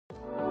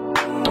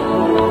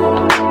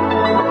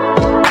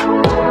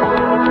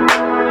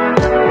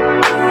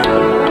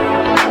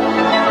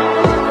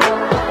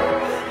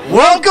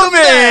Welcome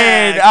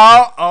in!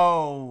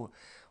 Oh,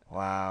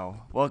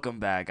 wow. Welcome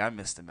back. I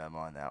missed the memo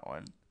on that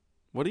one.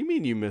 What do you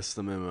mean you missed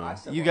the memo?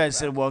 You guys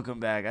said welcome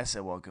back. I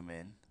said welcome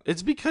in.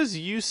 It's because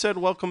you said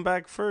welcome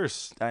back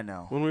first I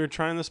know. when we were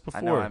trying this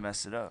before. I know I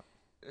messed it up.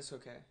 It's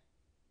okay.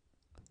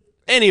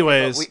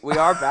 Anyways. We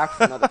are back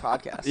for another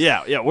podcast.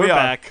 Yeah, we're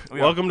back. We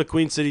Welcome to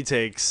Queen City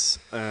Takes.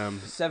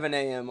 7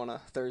 a.m. on a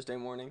Thursday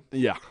morning.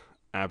 Yeah,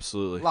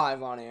 absolutely.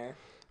 Live on air.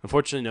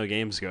 Unfortunately, no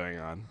games going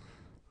on.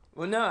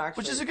 Well, no,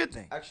 actually. Which is a good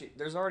thing. Actually,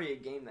 there's already a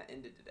game that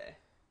ended today.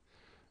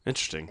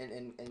 Interesting.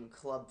 In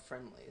club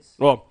friendlies.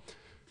 Well,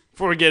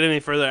 before we get any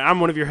further, I'm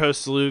one of your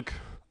hosts, Luke.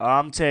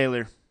 I'm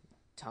Taylor.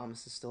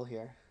 Thomas is still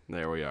here.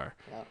 There we are.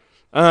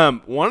 Yeah.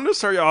 Wanted to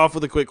start you off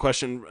with a quick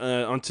question.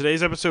 On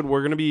today's episode,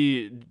 we're going to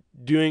be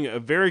doing a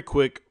very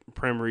quick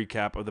Prem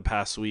recap of the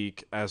past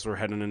week as we're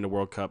heading into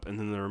World Cup, and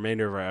then the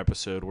remainder of our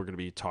episode, we're going to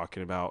be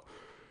talking about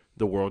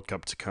the World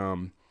Cup to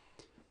come.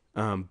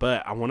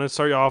 But I want to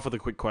start you off with a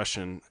quick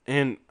question,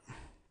 and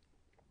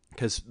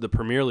because the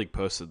Premier League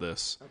posted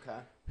this. Okay.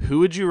 Who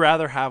would you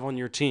rather have on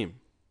your team?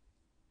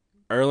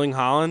 Erling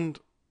Haaland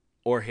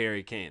or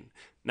Harry Kane?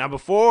 Now,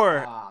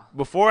 before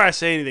I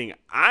say anything,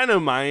 I know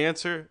my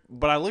answer,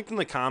 but I looked in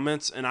the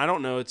comments, and I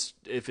don't know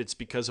if it's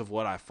because of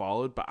what I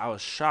followed, but I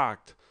was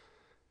shocked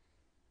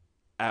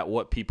at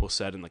what people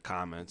said in the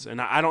comments.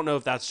 And I don't know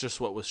if that's just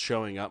what was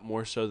showing up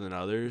more so than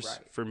others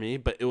for me,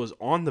 but it was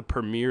on the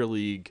Premier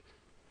League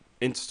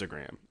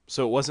Instagram.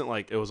 So it wasn't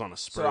like it was on a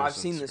Spurs So I've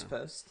seen Instagram. this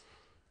post.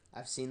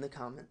 I've seen the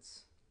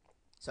comments.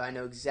 So I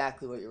know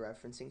exactly what you're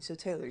referencing. So,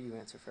 Taylor, you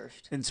answer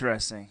first.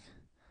 Interesting.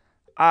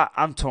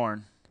 I'm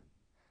torn.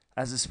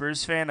 As a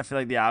Spurs fan, I feel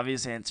like the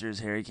obvious answer is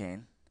Harry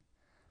Kane.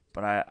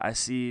 But I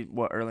see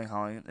what Erling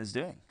Haaland is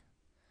doing.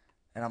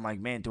 And I'm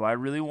like, man, do I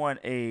want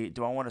a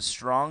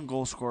strong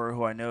goal scorer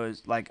who I know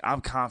is, like,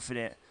 I'm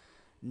confident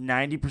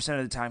 90%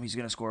 of the time he's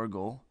going to score a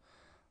goal?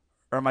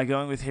 Or am I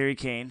going with Harry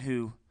Kane,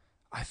 who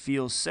I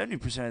feel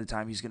 70% of the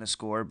time he's going to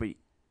score,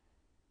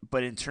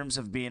 but in terms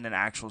of being an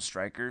actual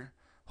striker,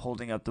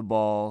 holding up the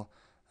ball,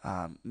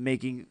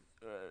 making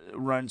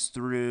runs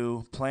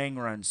through, playing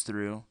runs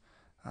through,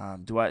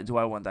 do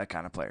I want that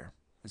kind of player?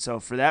 And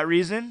so for that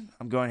reason,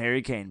 I'm going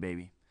Harry Kane,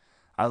 baby.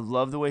 I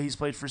love the way he's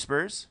played for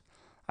Spurs.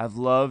 I've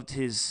loved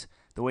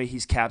the way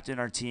he's captained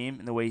our team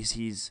and the way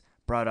he's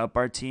brought up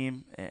our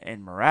team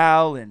and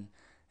morale and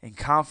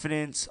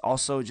confidence,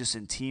 also just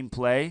in team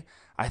play.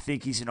 I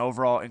think he's an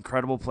overall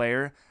incredible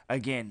player.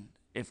 Again,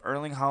 if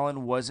Erling Haaland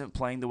wasn't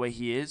playing the way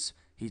he is,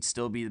 he'd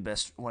still be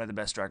one of the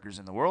best strikers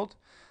in the world.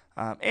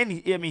 And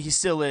he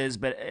still is,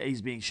 but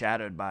he's being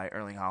shadowed by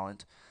Erling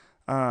Haaland.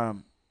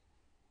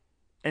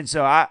 And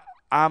so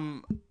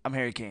I'm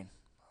Harry Kane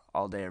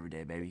all day, every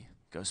day, baby.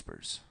 Go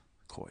Spurs.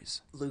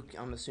 Coys. Luke,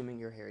 I'm assuming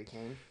you're Harry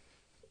Kane.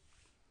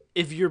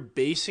 If you're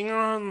basing it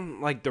on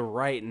like the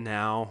right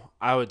now,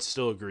 I would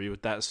still agree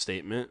with that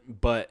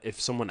statement. But if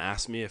someone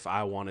asked me if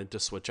I wanted to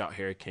switch out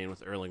Harry Kane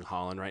with Erling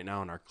Haaland right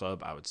now in our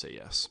club, I would say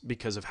yes,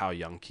 because of how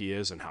young he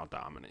is and how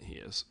dominant he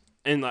is.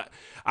 And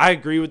I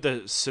agree with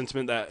the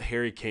sentiment that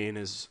Harry Kane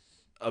is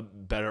a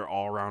better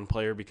all-around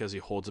player because he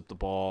holds up the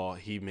ball,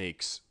 he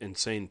makes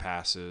insane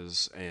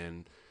passes,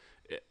 and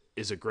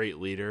is a great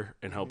leader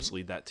and helps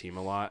lead that team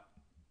a lot.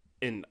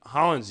 And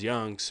Haaland's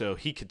young, so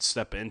he could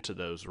step into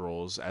those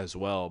roles as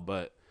well.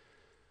 But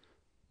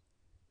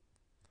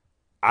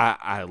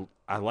I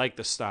like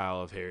the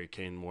style of Harry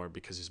Kane more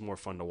because he's more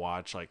fun to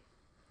watch, like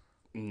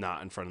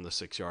not in front of the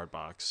 6-yard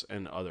box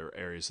and other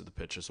areas of the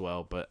pitch as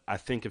well. But I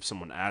think if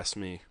someone asked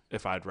me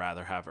if I'd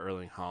rather have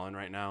Erling Haaland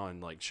right now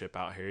and like ship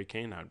out Harry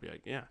Kane, I'd be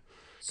like, yeah,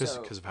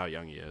 because of how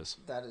young he is.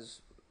 That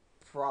is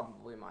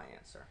probably my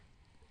answer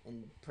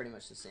in pretty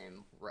much the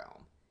same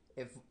realm.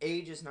 If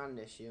age is not an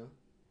issue,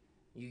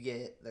 you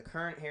get the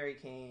current Harry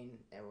Kane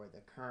or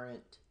the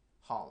current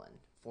Haaland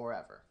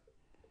forever.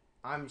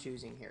 I'm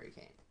choosing Harry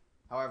Kane.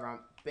 However,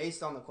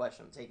 based on the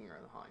question, I'm taking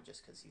Erling Haaland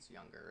just because he's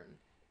younger and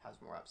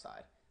has more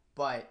upside.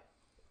 But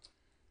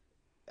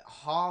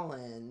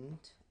Haaland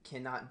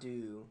cannot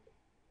do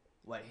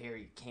what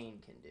Harry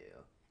Kane can do.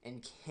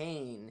 And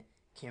Kane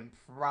can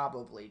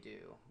probably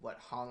do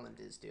what Haaland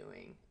is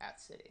doing at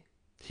City.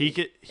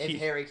 If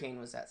Harry Kane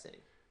was at City.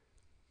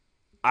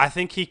 I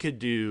think he could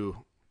do...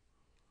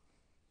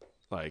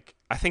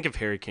 I think if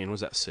Harry Kane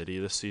was at City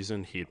this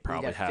season, he'd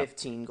probably have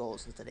 15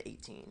 goals instead of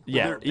 18.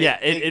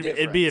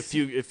 It'd be a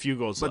few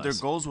goals But less. their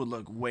goals would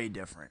look way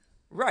different.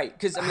 Right,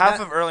 because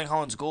half of Erling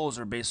Haaland's goals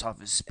are based off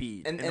his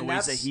speed and the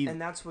ways that he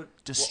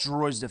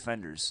destroys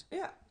defenders.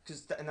 Yeah,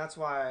 and that's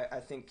why I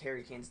think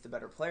Harry Kane's the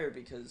better player,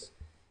 because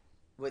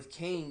with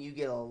Kane you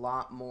get a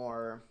lot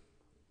more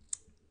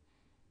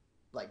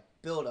like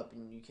build up,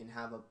 and you can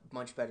have a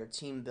much better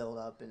team build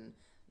up, and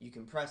you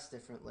can press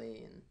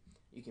differently, and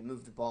you can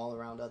move the ball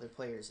around other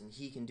players, and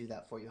he can do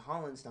that for you.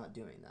 Haaland's not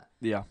doing that.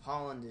 Yeah.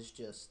 Haaland is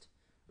just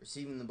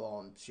receiving the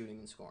ball and shooting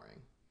and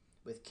scoring.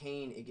 With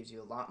Kane, it gives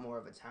you a lot more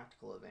of a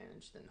tactical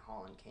advantage than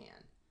Haaland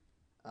can,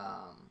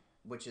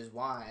 which is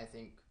why I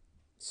think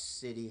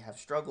City have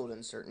struggled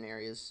in certain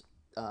areas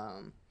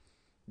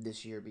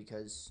this year,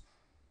 because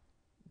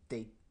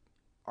they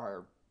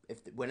are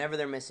whenever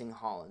they're missing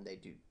Holland, they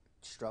do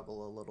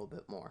struggle a little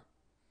bit more.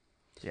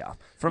 Yeah.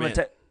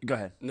 Go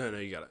ahead. No,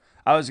 you got it.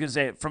 I was gonna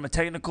say from a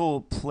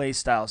technical play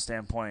style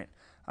standpoint,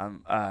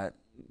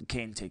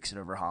 Kane takes it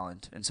over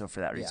Holland, and so for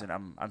that reason,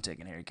 I'm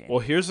taking Harry Kane. Well,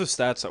 here's the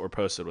stats that were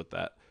posted with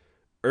that.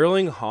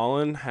 Erling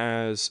Haaland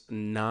has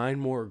 9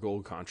 more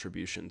goal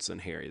contributions than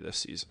Harry this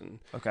season.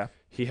 Okay.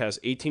 He has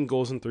 18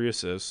 goals and 3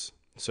 assists.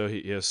 So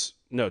he has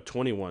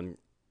 21,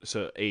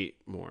 so 8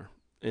 more.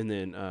 And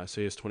then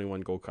so he has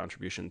 21 goal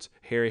contributions.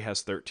 Harry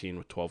has 13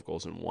 with 12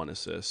 goals and 1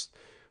 assist.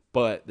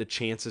 But the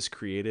chances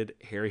created,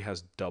 Harry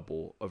has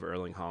double of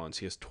Erling Haaland's.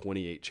 He has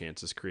 28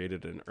 chances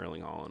created, and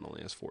Erling Haaland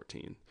only has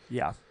 14.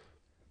 Yeah.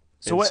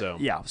 So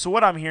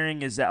what I'm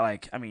hearing is that,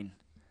 like, I mean,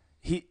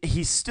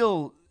 he's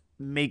still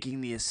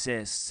making the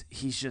assists.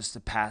 He's just a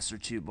pass or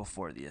two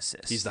before the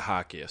assist. He's the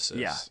hockey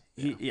assist.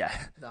 Yeah.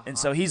 And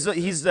so he's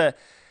the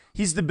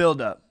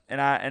build up,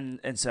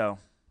 and so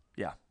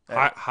yeah.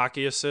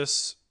 Hockey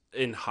assists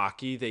in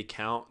hockey, they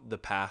count the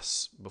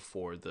pass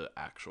before the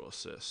actual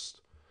assist.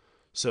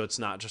 So it's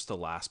not just the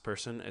last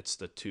person; it's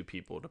the 2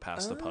 people to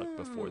pass the puck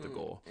before the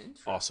goal.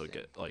 Also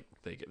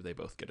they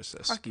both get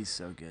assists. Hockey's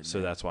so good. So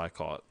man. That's why I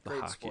call it the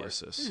Great hockey sport.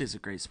 assist. It is a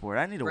great sport.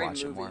 I need to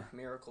watch it more.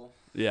 Miracle.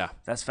 Yeah,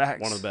 That's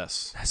facts. one of the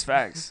best. That's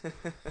facts.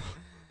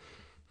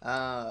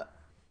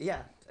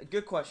 Yeah,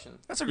 good question.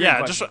 That's a great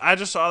question. I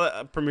just saw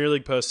that Premier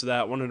League posted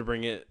that. Wanted to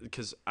bring it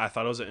because I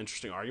thought it was an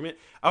interesting argument.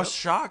 I was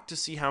shocked to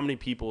see how many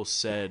people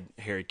said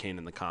Harry Kane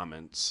in the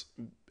comments.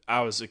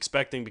 I was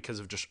expecting because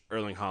of just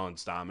Erling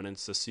Haaland's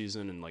dominance this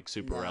season and like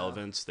super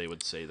relevance, they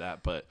would say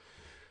that.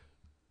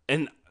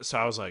 And so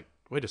I was like,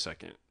 wait a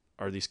second,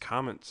 are these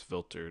comments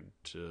filtered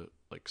to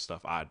like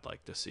stuff I'd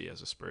like to see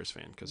as a Spurs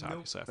fan? Because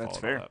obviously I follow all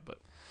that. But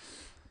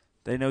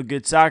they know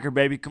good soccer,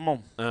 baby. Come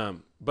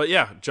on. But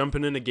yeah,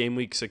 jumping into game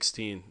week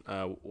 16.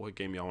 What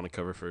game y'all want to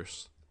cover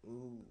first?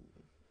 Ooh,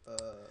 I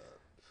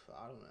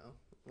don't know.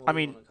 What I do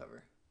you mean, wanna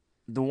cover?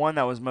 The one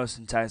that was most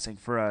enticing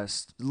for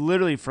us,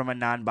 literally from a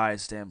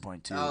non-biased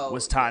standpoint too,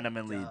 was Tottenham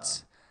and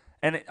Leeds.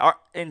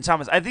 And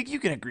Thomas, I think you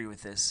can agree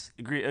with this.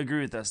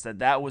 Agree with us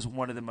that was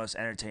one of the most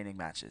entertaining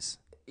matches.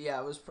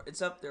 Yeah,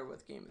 it's up there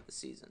with game of the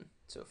season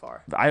so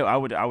far. I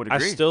would agree. I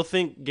still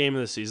think game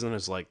of the season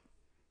is like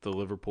the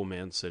Liverpool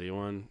Man City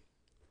one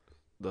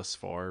thus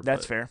far.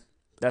 That's fair.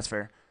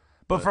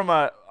 But from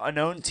a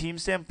known team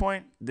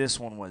standpoint, this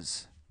one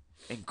was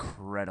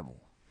incredible.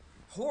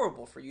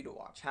 Horrible for you to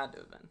watch. Had to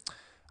have been.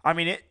 I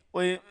mean, it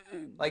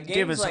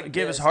gave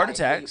us heart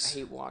attacks. I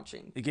hate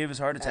watching. It gave us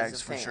heart as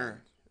attacks a for fan.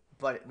 sure.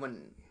 But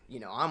when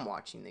I'm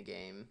watching the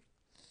game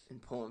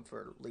and pulling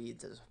for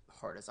Leeds as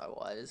hard as I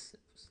was,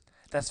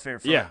 That's fair.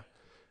 Yeah.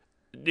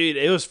 Dude,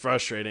 it was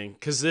frustrating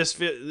because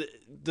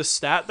the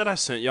stat that I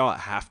sent y'all at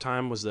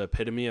halftime was the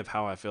epitome of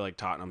how I feel like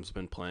Tottenham's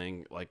been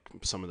playing like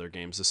some of their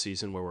games this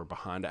season where we're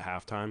behind at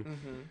halftime.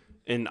 Mm-hmm.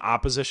 In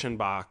opposition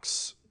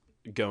box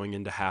going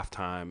into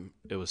halftime,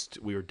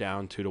 we were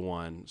down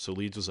 2-1, so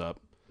Leeds was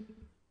up,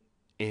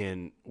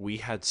 and we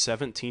had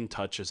 17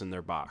 touches in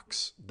their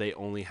box. They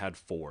only had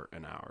 4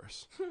 in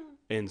ours,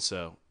 and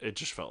so it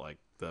just felt like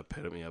the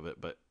epitome of it.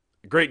 But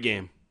great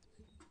game.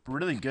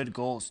 Really good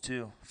goals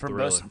too from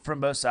Really.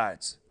 both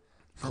sides.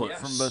 From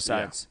both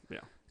sides. Yeah.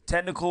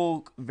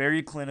 Technical,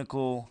 very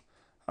clinical.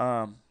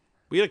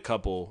 We had a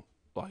couple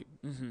like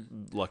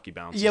lucky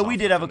bounces. Yeah, we off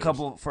did have a defenders.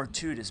 couple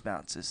fortuitous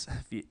bounces,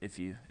 if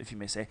you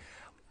may say.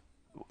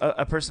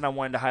 A person I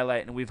wanted to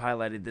highlight, and we've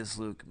highlighted this,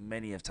 Luke,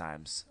 many of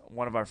times.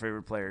 One of our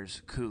favorite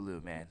players,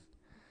 Kulu, man.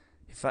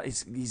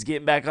 He's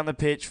getting back on the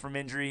pitch from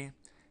injury.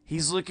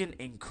 He's looking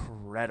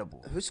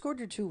incredible. who scored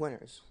your 2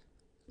 winners?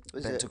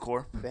 Was it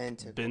Bentancur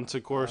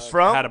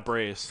Bentancur had a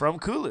brace. from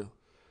Kulu.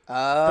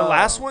 Oh. The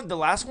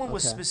last one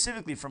was Okay.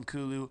 specifically from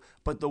Kulu,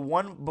 but the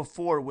one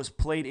before was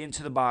played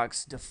into the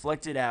box,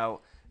 deflected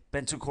out.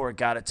 Bentancur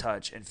got a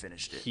touch and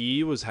finished it.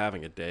 He was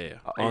having a day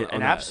on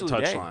an that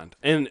absolute day. touchline,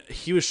 and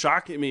he was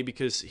shocking me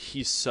because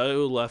he's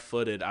so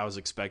left-footed. I was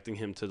expecting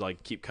him to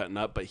like keep cutting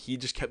up, but he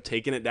just kept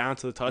taking it down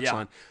to the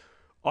touchline.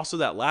 Also,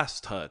 that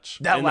last touch.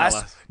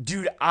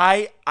 Dude,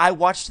 I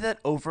watched that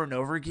over and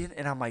over again,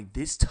 and I'm like,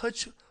 this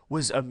touch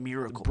was a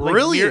miracle.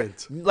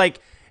 Brilliant. Like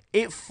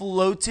it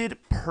floated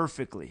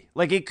perfectly.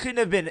 Like it couldn't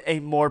have been a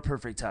more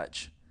perfect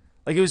touch.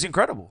 Like it was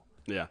incredible.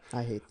 Yeah.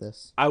 I hate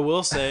this. I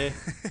will say,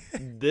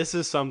 this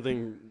is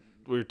something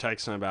we were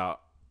texting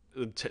about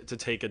to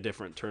take a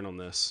different turn on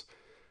this.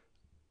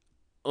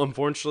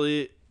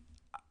 Unfortunately,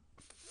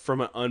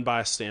 from an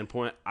unbiased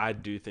standpoint, I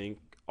do think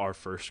our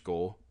first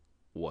goal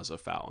was a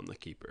foul on the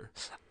keeper.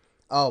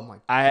 Oh my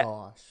I-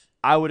 gosh.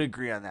 I would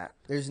agree on that.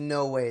 There's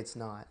no way it's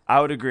not. I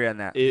would agree on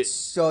that.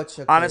 Such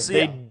a Honestly,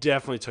 clear They foul.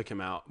 definitely took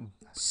him out.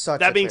 Such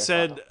That a being clear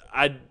said, foul.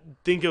 I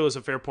think it was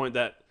a fair point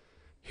that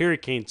Harry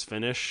Kane's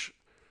finish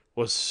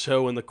was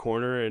so in the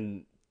corner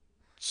and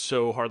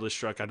so hardly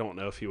struck. I don't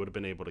know if he would have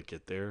been able to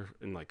get there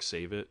and like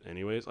save it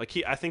anyways. Like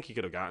I think he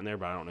could have gotten there,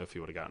 but I don't know if he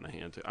would have gotten a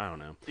hand to. I don't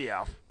know.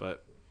 yeah.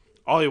 But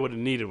all he would have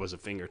needed was a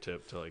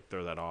fingertip to like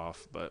throw that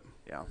off. But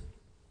Yeah.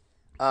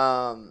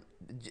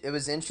 It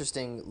was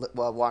interesting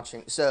while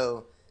watching.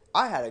 So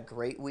I had a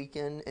great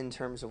weekend in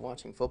terms of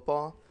watching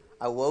football.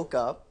 I woke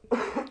up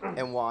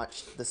and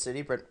watched the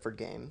City Brentford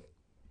game,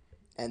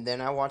 and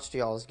then I watched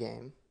y'all's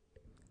game,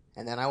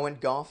 and then I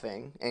went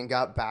golfing and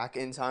got back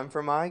in time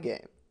for my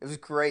game. It was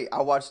great.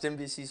 I watched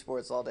NBC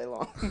Sports all day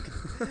long.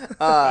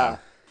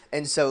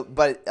 And so,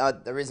 but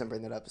the reason I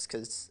bring that up is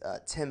because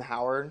Tim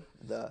Howard,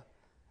 the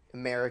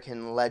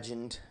American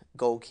legend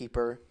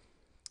goalkeeper,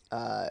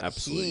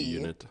 Absolute he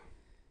unit.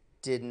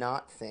 did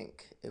not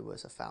think it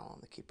was a foul on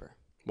the keeper.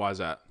 Why is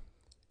that?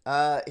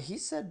 He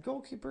said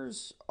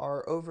goalkeepers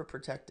are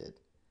overprotected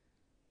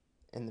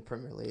in the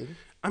Premier League.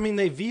 I mean,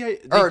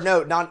 Or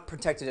no, not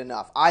protected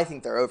enough. I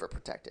think they're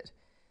overprotected.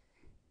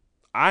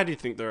 I do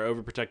think they're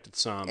overprotected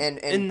some. And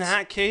in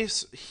that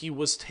case, he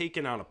was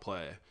taken out of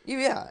play.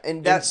 Yeah,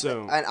 and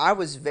I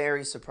was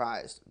very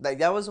surprised. Like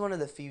that was one of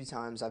the few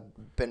times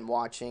I've been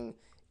watching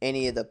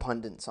any of the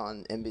pundits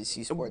on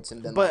NBC Sports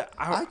and been But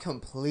I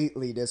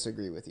completely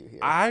disagree with you here.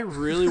 I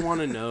really want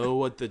to know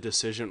what the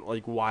decision,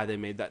 like why they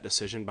made that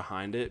decision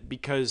behind it,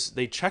 because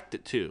they checked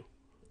it too.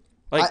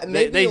 Like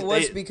maybe it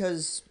was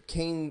because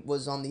Kane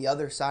was on the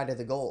other side of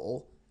the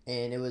goal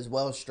and it was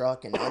well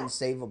struck and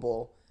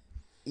unsavable,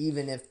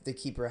 even if the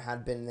keeper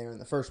had been there in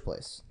the first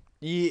place.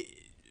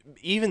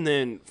 Even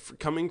then,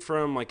 coming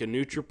from like a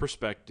neutral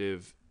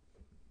perspective,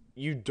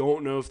 you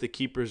don't know if the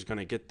keeper is going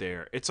to get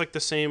there. It's like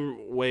the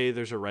same way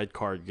there's a red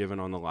card given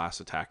on the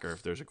last attacker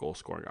if there's a goal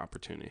scoring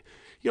opportunity.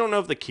 You don't know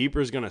if the keeper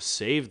is going to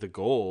save the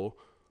goal,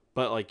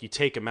 but like you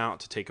take him out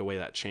to take away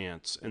that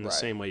chance in the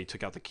same way you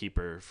took out the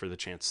keeper for the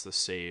chance to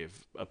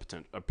save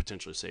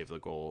potentially save the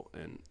goal.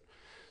 And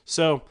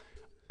so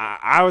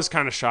I was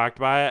kind of shocked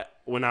by it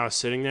when I was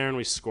sitting there and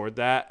we scored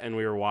that and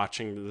we were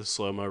watching the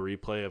slow-mo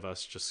replay of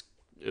us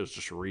it was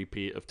just a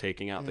repeat of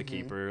taking out the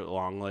keeper.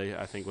 Longley,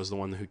 I think, was the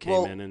one who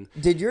came in. And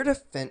did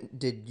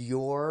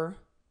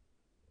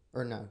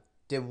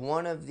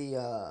one of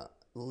the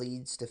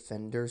Leeds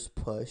defenders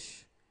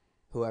push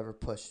whoever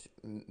pushed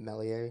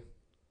Melier?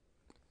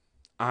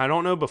 I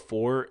don't know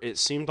before. It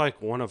seemed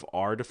like one of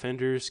our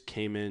defenders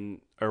came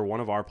in, or one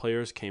of our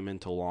players came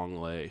into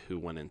Longley who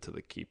went into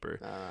the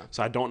keeper.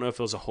 So I don't know if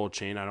it was a whole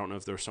chain. I don't know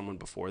if there was someone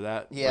before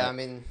that. Yeah, I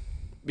mean...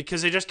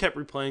 Because they just kept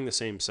replaying the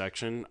same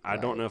section. I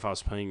don't know if I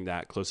was paying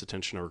that close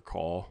attention to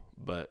recall,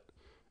 but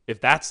if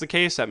that's the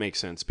case, that makes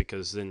sense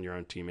because then your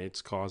own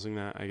teammates causing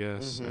that, I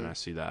guess, and I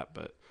see that,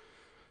 but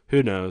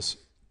who knows?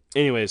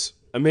 Anyways,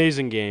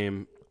 amazing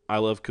game. I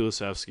love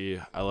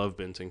Kulusevski. I love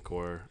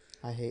Bentancur.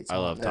 I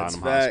love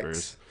Tottenham facts.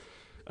 Hotspurs.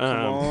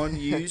 Come on,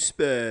 you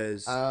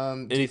Spurs.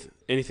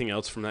 Anything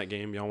else from that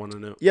game y'all want to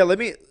know? Yeah,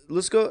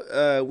 let's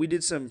go. We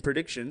did some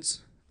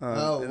predictions. In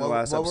the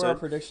last what episode. were our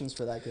predictions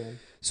for that game?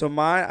 So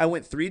I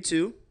went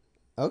 3-2.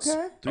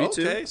 Okay. 3-2.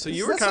 Okay, so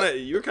you were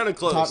kind of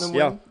close. Tottenham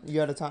win? You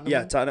got a Tottenham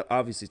win? Tottenham.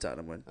 Obviously,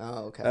 Tottenham win.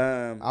 Oh, okay.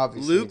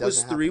 Obviously, Luke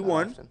was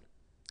 3-1.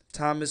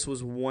 Thomas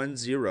was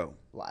 1-0.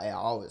 Well, I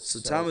always. So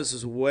Thomas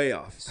was way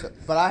off.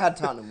 But I had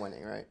Tottenham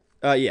winning, right?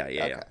 Yeah.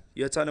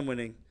 You had Tottenham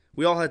winning.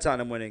 We all had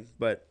Tottenham winning,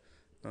 but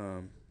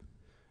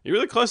You're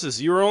really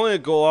closest. You were only a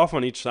goal off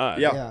on each side.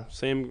 Yeah.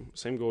 Same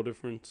goal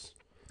difference.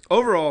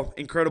 Overall,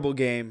 incredible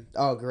game.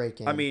 Oh, great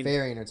game. I mean,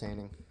 very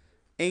entertaining.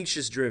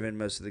 Anxious driven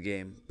most of the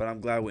game, but I'm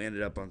glad we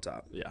ended up on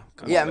top. Yeah.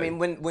 Yeah, I mean,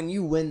 when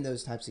you win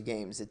those types of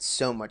games, it's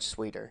so much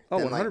sweeter. Oh,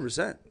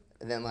 100%.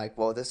 And then,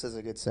 well, this is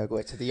a good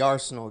segue to the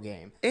Arsenal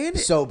game. And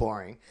so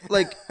boring.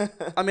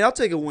 I mean, I'll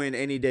take a win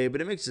any day,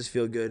 but it makes us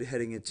feel good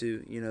heading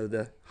into,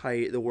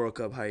 the World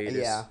Cup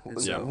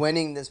hiatus. Yeah.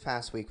 Winning this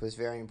past week was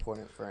very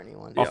important for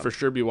anyone. I'll for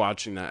sure be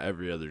watching that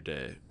every other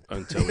day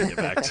until we get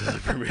back to the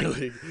Premier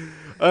League.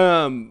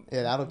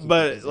 That'll keep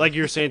But you busy. like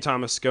you were saying,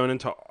 Thomas, going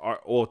into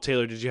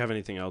Taylor, did you have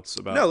anything else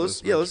about? No, let's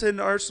head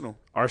into Arsenal.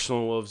 Arsenal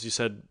and Wolves. You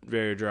said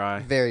very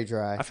dry. Very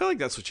dry. I feel like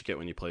that's what you get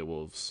when you play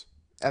Wolves.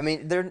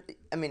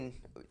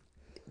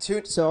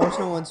 So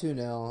Arsenal won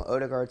 2-0.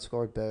 Odegaard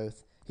scored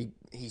both.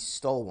 He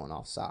stole one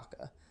off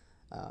Saka.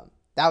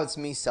 That was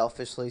me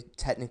selfishly.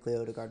 Technically,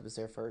 Odegaard was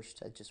there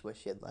first. I just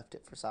wish he had left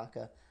it for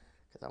Saka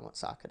because I want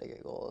Saka to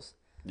get goals.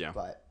 Yeah.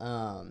 But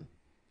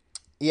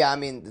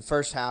the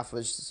first half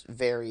was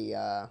very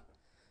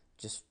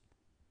just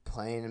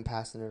playing and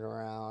passing it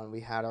around.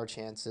 We had our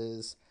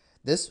chances.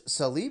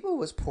 Saliba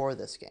was poor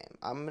this game.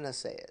 I'm gonna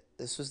say it.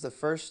 This was the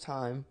first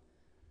time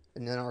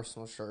in an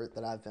Arsenal shirt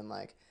that I've been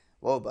like,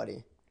 "Whoa,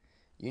 buddy,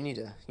 you need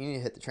to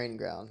hit the training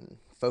ground and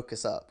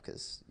focus up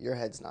because your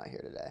head's not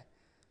here today."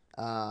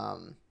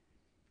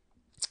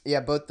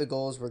 Both the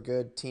goals were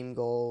good team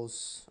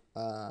goals.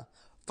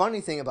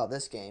 Funny thing about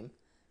this game,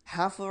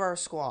 half of our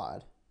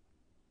squad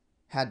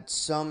had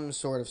some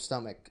sort of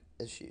stomach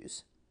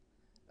issues.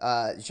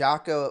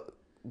 Xhaka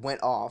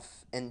went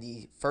off in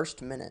the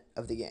first minute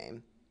of the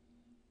game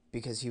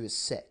because he was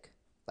sick,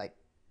 like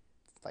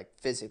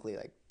physically,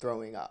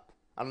 throwing up.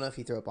 I don't know if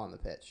he threw up on the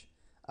pitch.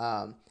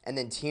 And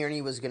then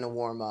Tierney was going to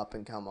warm up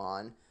and come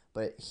on,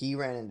 but he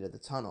ran into the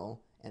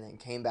tunnel and then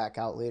came back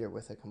out later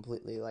with a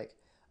completely,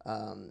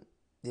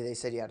 they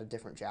said he had a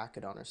different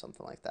jacket on or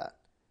something like that.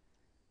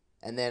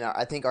 And then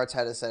I think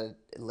Arteta said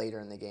later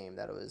in the game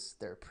that it was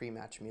their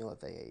pre-match meal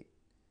that they ate.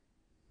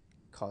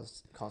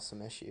 caused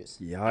some issues.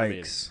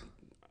 Yikes.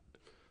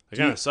 It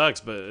kind of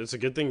sucks, but it's a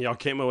good thing y'all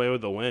came away with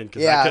the win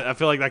because Yeah. I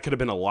feel like that could have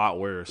been a lot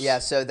worse. Yeah,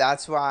 so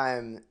that's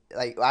why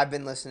I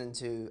listened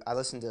to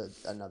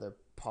another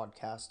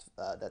podcast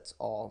that's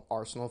all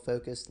Arsenal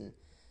focused, and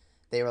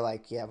they were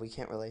like, yeah, we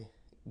can't really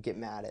get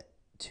mad at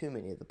too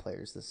many of the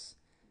players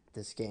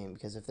this game,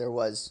 because if there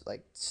was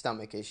like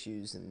stomach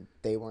issues and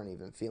they weren't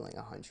even feeling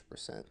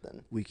 100%,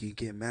 then We can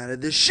get mad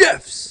at the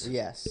chefs.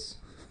 yes.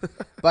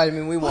 But I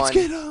mean, we won Let's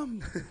get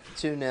them.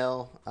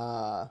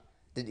 2-0.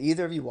 Did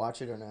either of you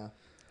watch it or no?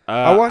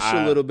 I watched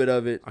a little bit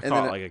of it. I and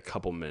caught then, like a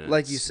couple minutes.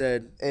 like you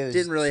said, It was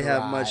didn't really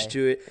have dry. much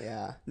to it.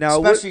 Yeah.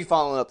 Now, especially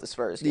following up the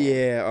Spurs game.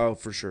 Yeah, oh,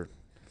 for sure.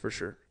 For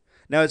sure.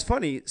 Now, it's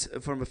funny,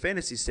 from a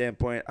fantasy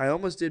standpoint, I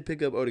almost did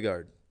pick up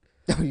Odegaard.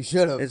 Oh, you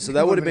should have. And so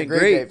that would have been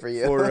great day for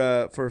you.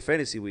 for a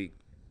fantasy week.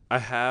 I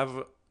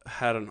have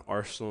had an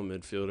Arsenal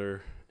midfielder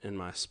in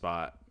my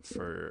spot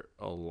for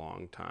a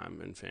long time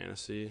in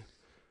fantasy,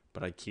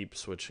 but I keep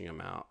switching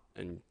him out.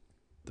 And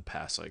the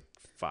past like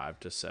 5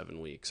 to 7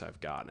 weeks, I've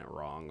gotten it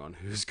wrong on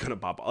who's gonna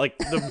pop up. Like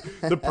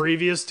the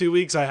previous 2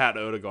 weeks, I had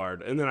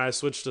Odegaard, and then I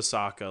switched to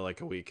Saka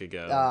like a week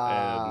ago.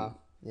 And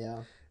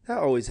yeah. That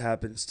always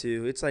happens,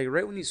 too. It's like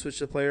right when you switch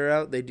the player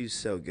out, they do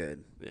so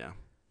good. yeah,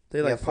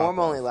 They like form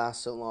pop only off.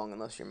 lasts so long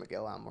unless you're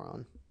Miguel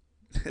Almiron.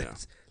 yeah.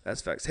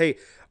 That's facts. Hey,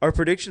 our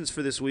predictions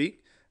for this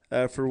week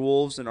for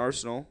Wolves and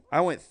Arsenal.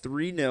 I went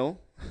 3-0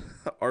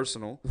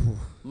 Arsenal.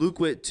 Luke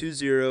went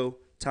 2-0.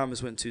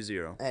 Thomas went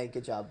 2-0. Hey,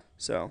 good job.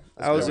 So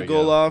Let's I was go. a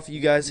goal off. You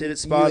guys hit it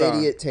spot you on.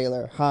 idiot,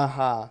 Taylor. Ha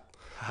ha.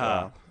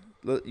 Ha.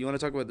 You want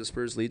to talk about the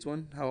Spurs Leeds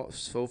one? How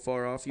so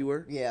far off you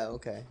were? Yeah,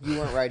 okay. You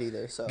weren't right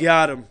either. So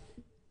Got him.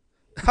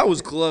 I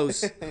was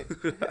close.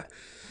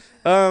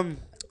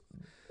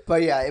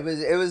 But yeah, it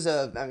was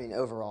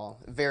overall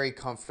very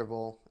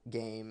comfortable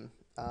game.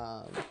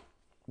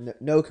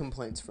 No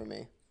complaints for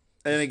me.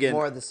 And again,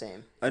 More of the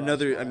same. for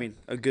another. Arsenal.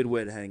 A good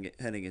win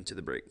heading into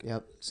the break.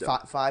 Yep. So.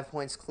 5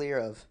 points clear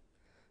of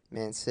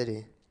Man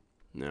City.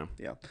 Yeah.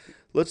 Yeah.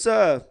 Let's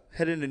head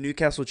into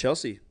Newcastle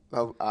Chelsea.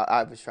 Oh,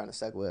 I was trying to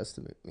segue us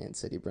to Man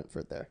City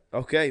Brentford there.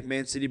 Okay,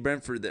 Man City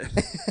Brentford then.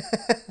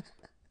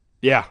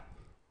 Yeah.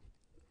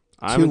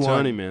 I'm 2-1.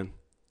 Tony, man.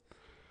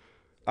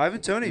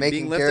 Ivan Toney Making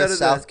being left Gareth out of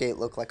Southgate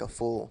look like a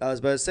fool. I was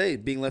about to say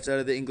being left out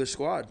of the English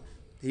squad.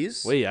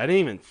 Wait, I didn't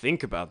even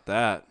think about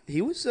that.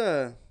 He was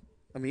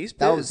he's pissed.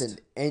 That was an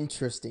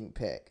interesting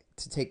pick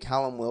to take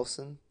Callum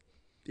Wilson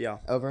Yeah.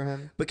 over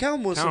him. But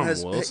Callum Wilson Callum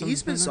Wilson's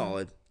he's been been in?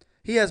 solid.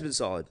 He has been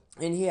solid.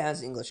 And he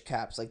has English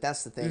caps. Like,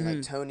 that's the thing. Mm-hmm.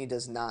 Like, Tony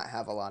does not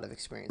have a lot of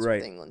experience Right.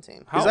 with the England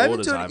team. How Is old Ivan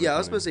is Toney? Ivan Yeah, I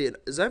was Toney? about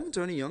to say, is Ivan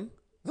Toney young?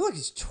 I feel like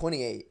he's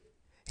 28.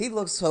 He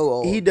looks so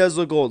old. He does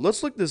look old.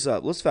 Let's look this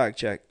up. Let's fact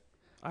check.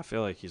 I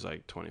feel like he's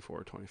like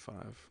 24,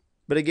 25.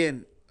 But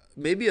again,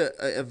 maybe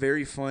a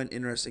very fun,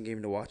 interesting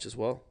game to watch as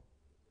well.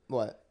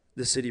 What?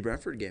 The City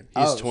Brentford game.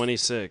 He's Oh,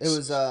 26. It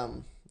was,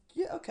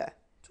 yeah, okay.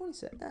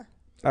 26. Yeah.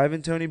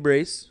 Ivan Toney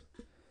brace.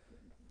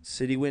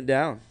 City went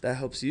down. That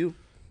helps you.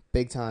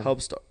 Big time.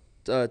 Helps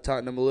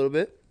Tottenham a little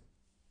bit.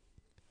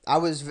 I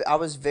was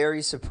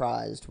very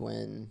surprised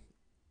when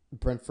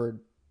Brentford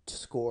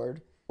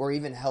scored or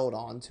even held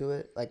on to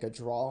it, like a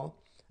draw.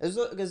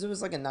 Because it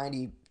was like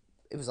it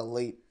was a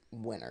late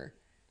winner.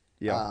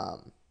 Yeah.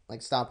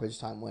 Like stoppage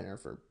time winner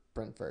for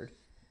Brentford.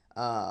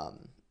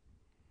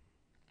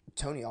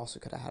 Tony also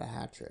could have had a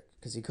hat trick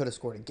because he could have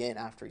scored again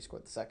after he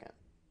scored the second.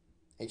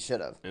 He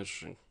should have.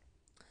 Interesting.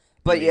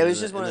 But You yeah, it mean was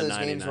just in one of the those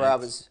games where I 99th?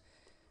 was,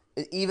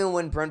 even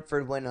when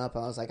Brentford went up, I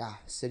was like,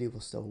 City will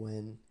still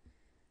win.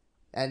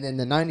 And then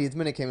the 90th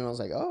minute came and I was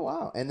like, oh,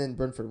 wow. And then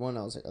Brentford won.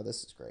 I was like, oh,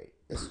 this is great.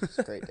 This is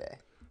a great day.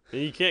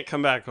 And you can't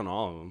come back on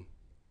all of them.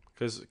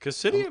 Because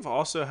City have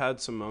also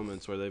had some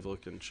moments where they've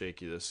looked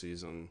shaky this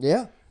season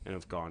Yeah. and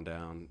have gone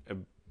down.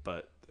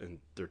 But in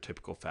their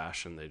typical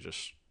fashion,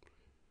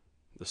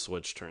 the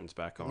switch turns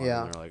back on.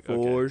 Yeah. And they're like, For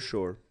okay.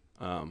 sure.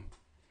 Um,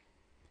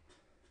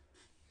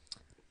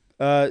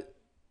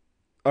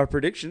 Our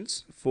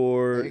predictions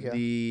for There you go.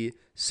 the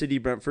City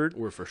Brentford.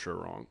 we're for sure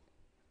wrong.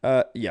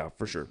 Yeah,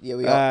 for sure.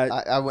 Yeah,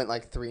 I went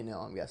like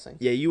 3-0, I'm guessing.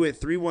 Yeah, you went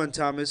 3-1,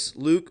 Thomas.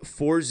 Luke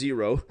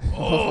 4-0.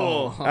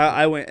 Oh.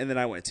 I went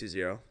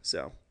 2-0.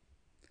 So,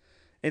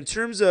 in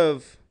terms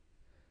of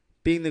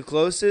being the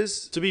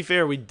closest, To be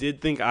fair, we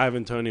did think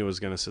Ivan Toney was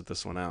going to sit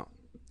this one out.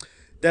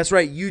 that's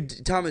right.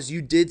 Thomas,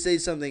 you did say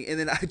something, and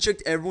then I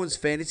checked everyone's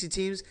fantasy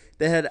teams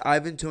that had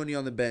Ivan Toney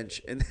on the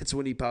bench, and that's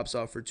when he pops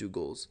off for 2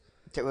 goals.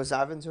 Okay, was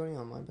Ivan Toney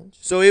on my bench?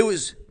 So it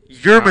was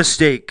your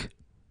mistake.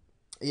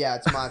 Yeah,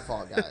 it's my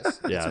fault, guys.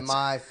 Yeah, it's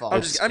my fault.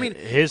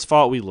 His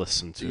fault we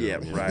listened to. Yeah,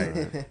 him.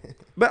 right.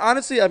 But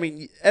honestly,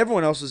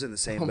 everyone else was in the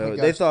same Oh my boat.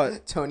 gosh, They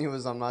thought, Tony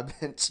was on my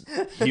bench.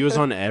 He was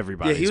on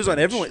everybody. yeah, he was on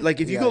everyone. Like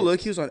if you go Yikes. look,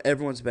 he was on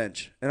everyone's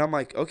bench, and I'm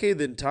like, okay,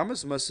 then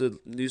Thomas must have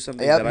knew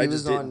something Yep, that I he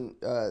just was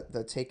didn't. on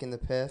the taking the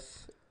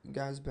piff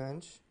guy's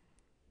bench.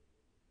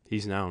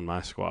 He's now on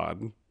my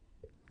squad.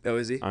 Oh,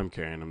 is he? I'm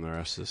carrying him the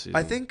rest of the season.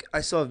 I think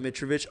I still have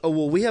Mitrovic. Oh,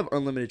 well, we have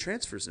unlimited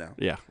transfers now.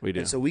 Yeah, we do.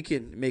 And so we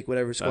can make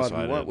whatever squad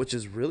we want, which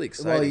is really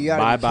exciting. Well, you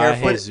gotta be Bye-bye,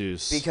 careful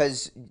Jesus.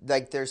 because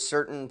like there's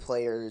certain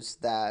players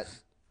that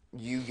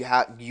you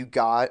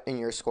got in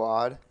your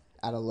squad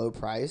at a low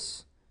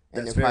price,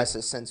 and That's their fair. price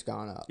has since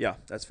gone up. Yeah,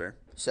 that's fair.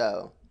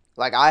 So,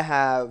 like I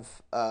have,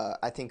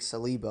 I think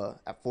Saliba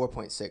at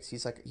 4.6.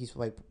 He's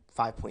like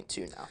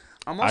 5.2 now.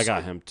 I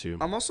got him too.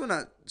 I'm also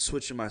not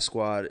switching my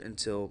squad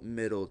until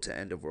middle to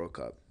end of World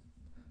Cup.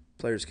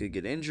 Players could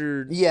get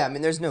injured. Yeah, I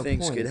mean, there's no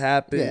Things point. could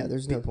happen. Yeah,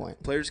 there's no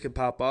point. Players could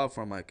pop off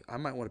where I'm like, I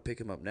might want to pick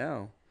him up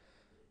now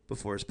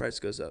before his price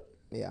goes up.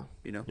 Yeah.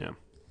 You know? Yeah.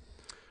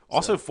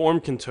 Also, form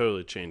can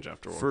totally change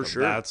after World For Cup.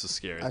 sure. That's a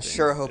scary thing. I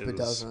sure hope it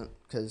doesn't,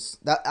 because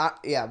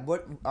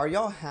what are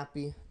y'all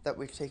happy that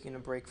we've taken a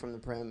break from the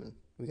Prem and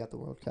we got the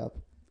World Cup?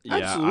 Yeah,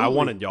 Absolutely. I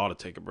wanted y'all to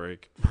take a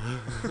break.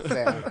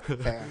 Fair.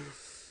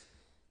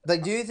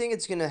 Like, do you think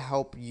it's gonna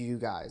help you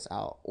guys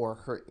out or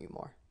hurt you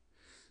more?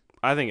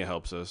 I think it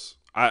helps us.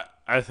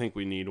 I think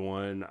we need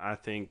one. I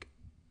think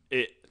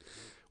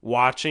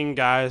watching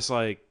guys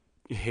like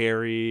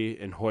Harry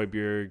and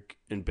Højbjerg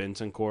and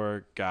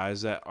Bentancur,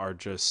 guys that are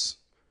just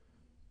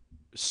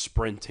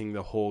sprinting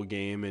the whole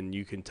game and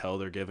you can tell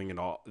they're giving it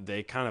all.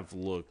 They kind of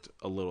looked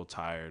a little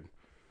tired.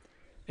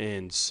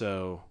 And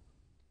so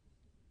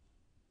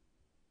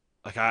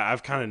like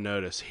I've kind of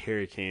noticed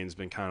Harry Kane's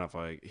been kind of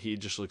like he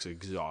just looks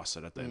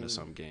exhausted at the end of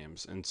some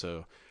games. And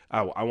so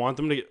I want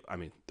them to get, I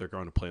mean, they're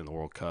going to play in the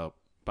World Cup,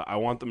 but I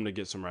want them to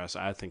get some rest.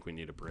 I think we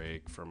need a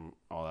break from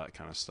all that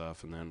kind of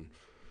stuff. And then,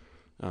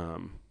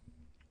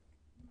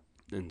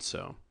 and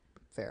so.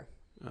 Fair.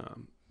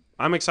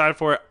 I'm excited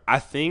for it. I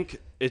think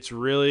it's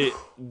really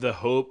the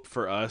hope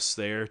for us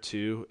there,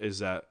 too, is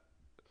that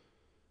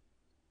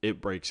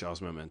it breaks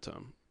y'all's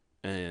momentum.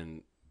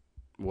 And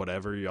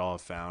whatever y'all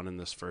have found in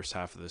this first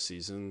half of the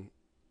season.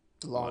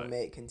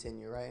 May it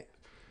continue, right?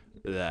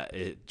 That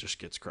it just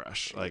gets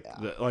crushed. Like,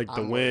 Yeah.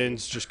 the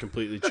winds just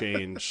completely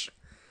change.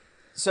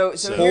 So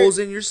Holes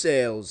in your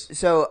sails.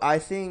 So I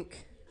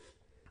think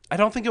I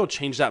don't think it'll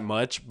change that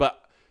much,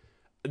 but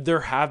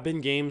there have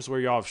been games where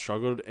y'all have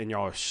struggled and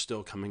y'all are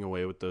still coming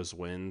away with those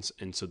wins.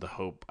 And so the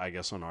hope, I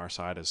guess, on our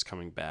side is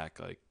coming back.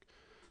 Like,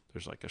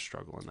 there's like a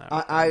struggle in that.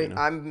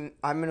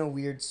 I'm in a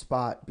weird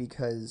spot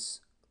because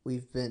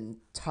we've been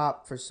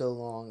top for so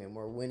long and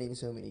we're winning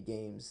so many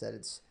games that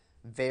it's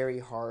very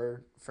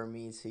hard for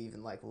me to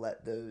even like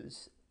let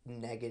those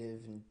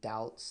negative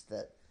doubts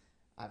that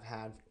I've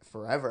had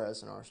forever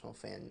as an Arsenal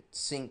fan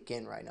sink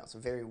in right now. It's a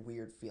very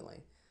weird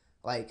feeling.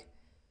 Like,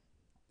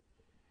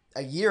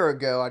 a year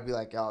ago, I'd be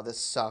like, oh, this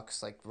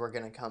sucks. Like, we're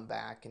going to come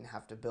back and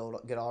have to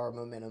get all our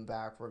momentum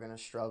back. We're going to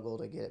struggle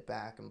to get it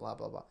back and blah,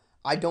 blah, blah.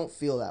 I don't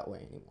feel that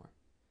way anymore.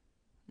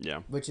 Yeah.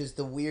 Which is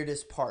the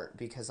weirdest part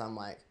because I'm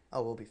like,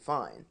 oh, we'll be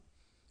fine.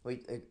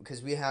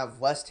 Because we have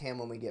West Ham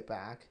when we get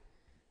back.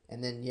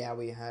 And then,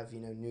 we have,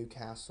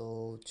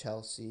 Newcastle,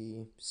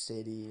 Chelsea,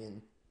 City,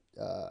 and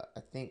I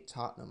think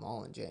Tottenham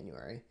all in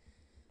January.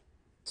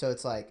 So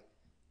it's like,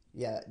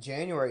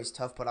 January is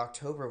tough, but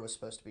October was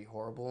supposed to be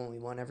horrible, and we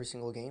won every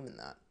single game in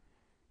that.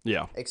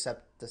 Yeah.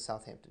 Except the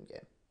Southampton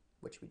game,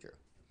 which we drew.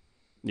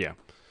 Yeah.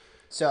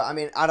 So, I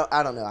mean, I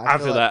don't know. I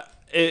feel that.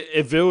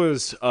 If it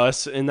was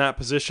us in that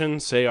position,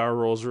 say our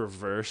roles were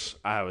reversed,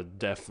 I would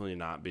definitely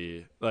not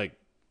be, like,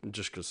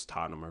 just because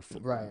Tottenham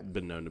are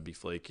been known to be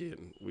flaky,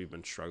 and we've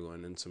been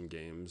struggling in some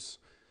games,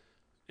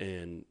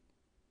 and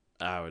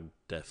I would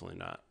definitely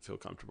not feel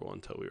comfortable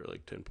until we were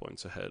like 10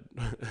 points ahead.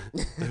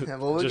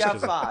 Well, we got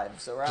 5,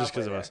 so we're just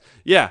because of us.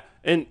 Yeah,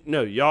 and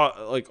no,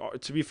 y'all, like,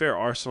 to be fair,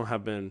 Arsenal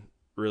have been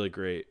really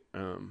great.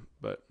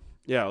 But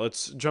yeah,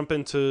 let's jump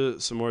into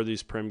some more of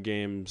these Prem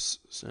games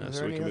so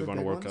we can move on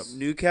to World Cup.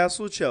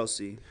 Newcastle,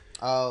 Chelsea.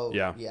 Oh,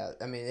 yeah.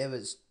 I mean, it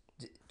was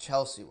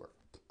Chelsea were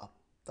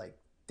like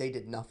they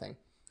did nothing.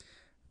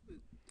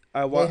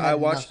 I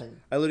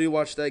literally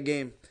watched that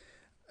game,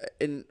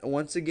 and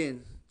once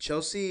again,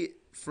 Chelsea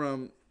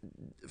from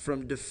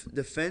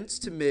defense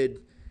to mid,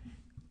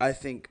 I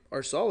think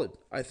are solid.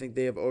 I think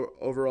they have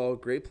overall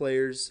great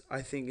players.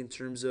 I think in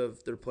terms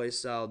of their play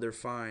style, they're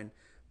fine,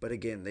 but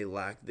again, they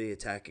lack the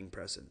attacking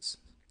presence.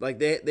 Like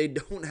they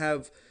don't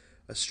have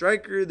a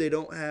striker. They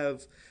don't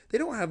have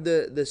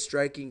the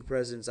striking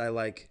presence I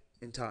like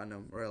in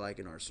Tottenham or I like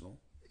in Arsenal,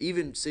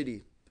 even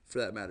City for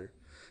that matter.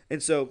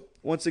 And so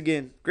once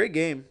again, great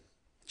game.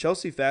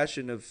 Chelsea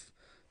fashion of,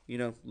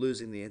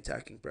 losing the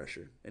attacking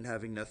pressure and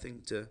having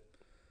nothing to.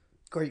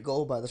 Great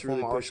goal by the former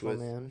really push Arsenal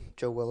with. man,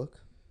 Joe Willock.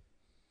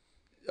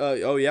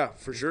 Oh yeah,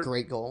 for sure.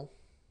 Great goal.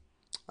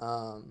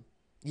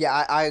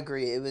 I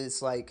agree. It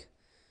was like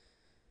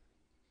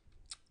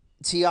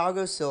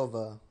Thiago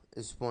Silva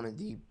is one of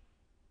the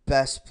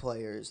best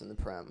players in the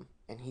Prem,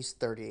 and he's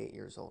 38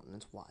 years old, and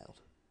it's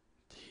wild.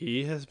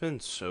 He has been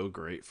so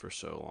great for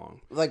so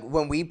long. Like,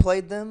 when we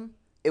played them,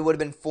 it would have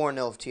been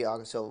 4-0 if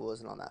Thiago Silva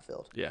wasn't on that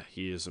field. Yeah,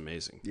 he is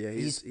amazing. Yeah,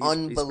 he's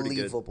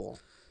unbelievable.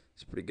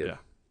 He's pretty good. Yeah.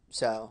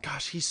 So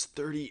Gosh, he's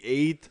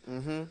 38.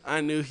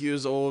 I knew he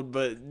was old,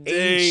 but dang,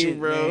 Ancient,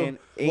 bro. man.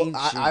 well,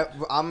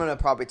 Ancient. I'm gonna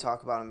probably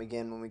talk about him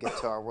again when we get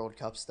to our World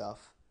Cup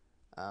stuff.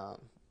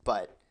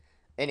 But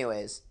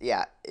anyways,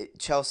 yeah,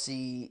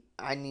 Chelsea.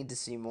 I need to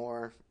see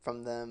more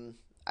from them.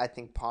 I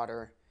think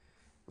Potter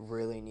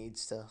really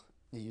needs to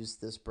use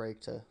this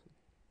break to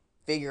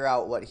figure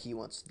out what he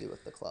wants to do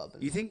with the club.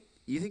 And You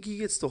think he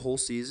gets the whole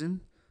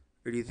season,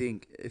 or do you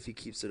think if he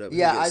keeps it up,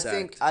 yeah, he'll get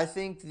sacked? I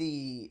think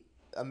the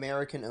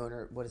American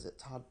owner, what is it,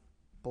 Todd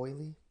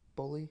Boehly?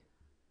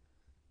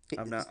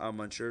 I'm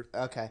unsure.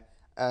 Okay.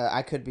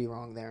 I could be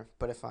wrong there,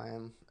 but if I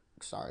am,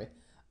 sorry.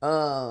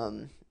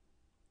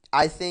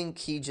 I think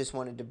he just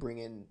wanted to bring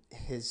in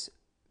his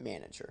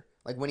manager.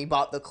 Like when he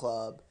bought the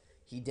club,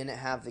 he didn't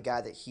have the guy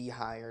that he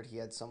hired. He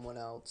had someone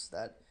else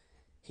that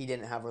he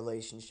didn't have a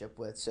relationship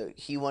with. So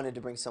he wanted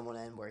to bring someone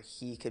in where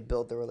he could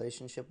build the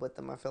relationship with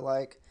them, I feel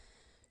like.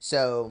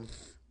 So,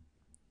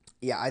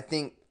 yeah, I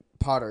think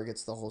Potter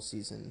gets the whole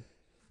season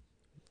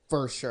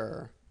for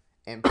sure.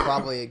 And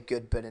probably a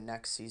good bit of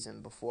next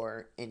season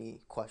before any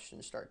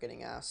questions start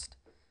getting asked.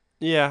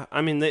 Yeah,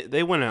 I mean,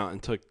 they went out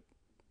and took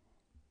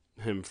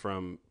him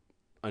from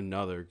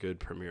another good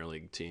Premier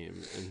League team,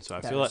 and so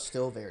I feel like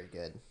still very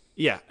good.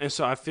 Yeah, and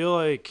so I feel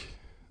like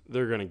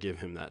they're gonna give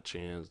him that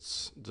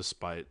chance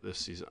despite this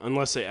season,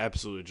 unless they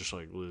absolutely just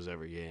like lose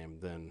every game.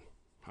 Then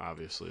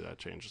obviously that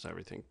changes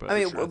everything. But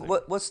I mean,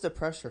 what's the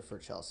pressure for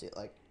Chelsea?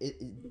 Like,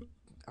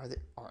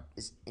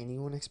 is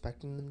anyone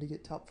expecting them to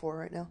get top 4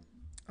 right now?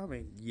 I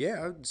mean,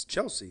 yeah, it's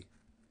Chelsea.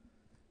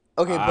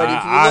 Okay, but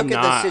if you look at the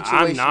I'm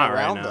situation not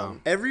around right now.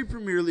 them, Every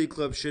Premier League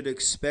club should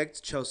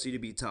expect Chelsea to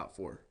be top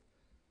 4.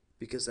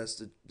 Because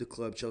that's the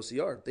club Chelsea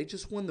are. They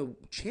just won the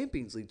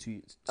Champions League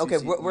two okay,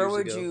 years where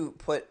would ago. you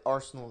put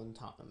Arsenal and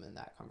Tottenham in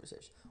that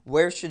conversation?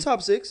 Where should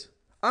Top 6.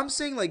 I'm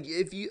saying, like,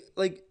 if you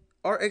like,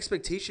 our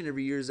expectation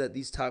every year is that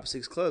these top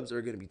 6 clubs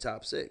are going to be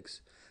top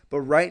 6. But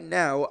right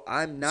now,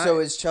 I'm not. So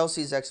is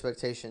Chelsea's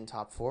expectation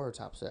top 4 or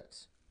top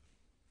 6?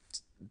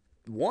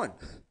 1.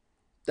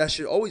 That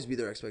should always be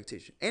their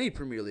expectation. Any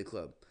Premier League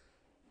club.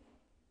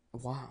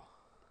 Wow.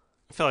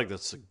 I feel like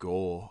that's the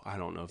goal. I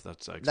don't know if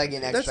that's Like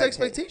expectation. an That's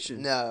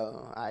expectation.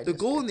 No, The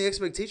goal and the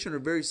expectation are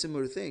very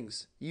similar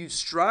things. You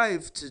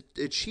strive to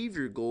achieve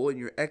your goal, and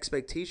your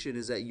expectation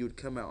is that you would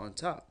come out on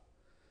top.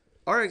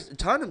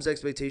 Tottenham's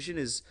expectation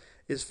is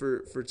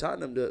for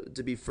Tottenham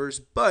to be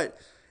first, but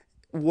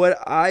what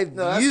I view...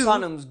 No, that's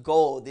Tottenham's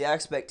goal. The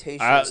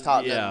expectation is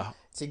Tottenham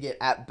to get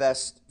at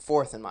best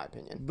 4th, in my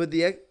opinion. But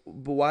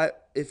why,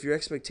 if your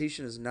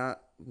expectation is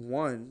not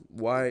 1,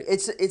 why...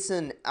 It's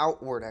an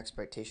outward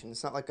expectation.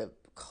 It's not like a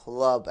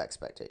club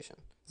expectation.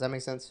 Does that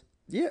make sense?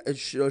 Yeah, it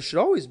should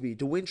always be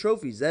to win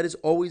trophies. That is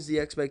always the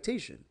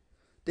expectation.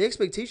 The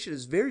expectation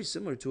is very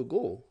similar to a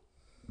goal.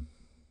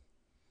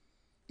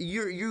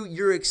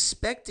 You're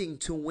expecting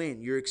to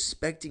win. You're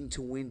expecting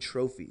to win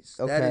trophies.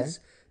 Okay.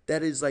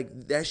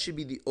 That should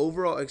be the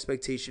overall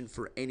expectation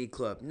for any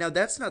club. Now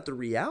that's not the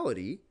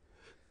reality,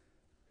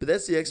 but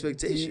that's the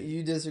expectation.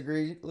 You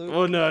disagree, Luke?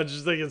 Well, no, I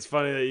just think it's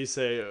funny that you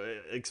say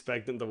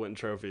expecting to win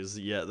trophies.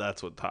 Yeah,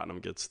 that's what Tottenham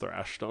gets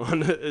thrashed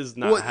on is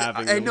not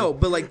having. I them. know,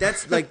 but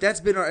that's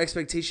been our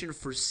expectation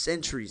for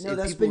centuries. No, And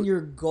that's been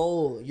your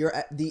goal.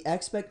 The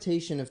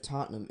expectation of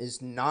Tottenham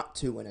is not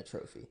to win a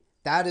trophy.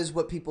 That is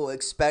what people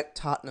expect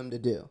Tottenham to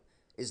do,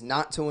 is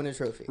not to win a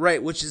trophy.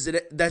 Right, which is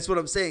it. That's what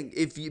I'm saying.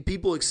 If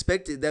people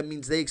expect it, that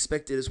means they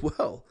expect it as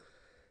well.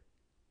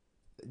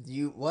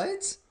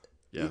 What?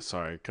 Yeah,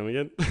 sorry. Come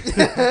again?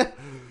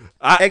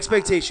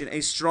 Expectation, a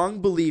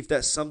strong belief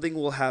that something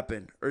will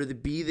happen or to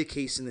be the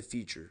case in the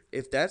future.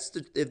 If that's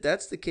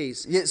the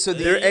case, Yeah. So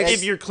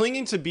if you're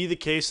clinging to be the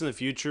case in the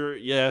future,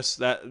 yes,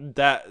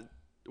 that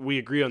we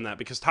agree on that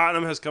because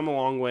Tottenham has come a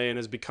long way and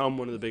has become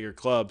one of the bigger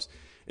clubs,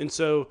 and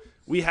so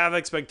we have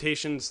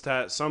expectations to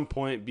at some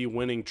point be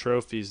winning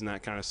trophies and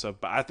that kind of stuff.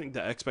 But I think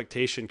the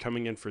expectation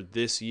coming in for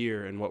this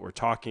year and what we're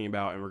talking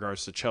about in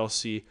regards to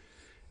Chelsea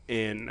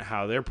and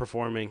how they're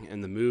performing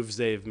and the moves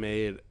they've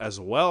made, as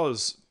well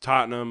as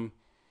Tottenham.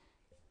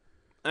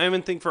 I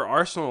even think for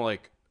Arsenal,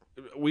 like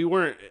we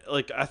weren't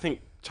like I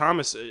think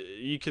Thomas,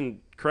 you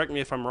can correct me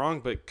if I'm wrong,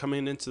 but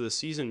coming into the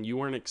season, you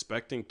weren't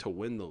expecting to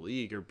win the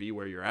league or be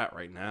where you're at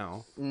right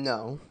now.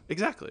 No.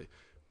 Exactly.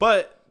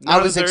 But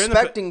I was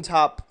expecting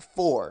top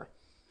 4.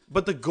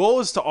 But the goal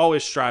is to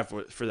always strive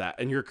for that,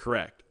 and you're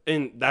correct.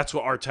 And that's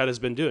what Arteta's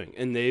been doing,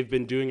 and they've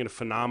been doing a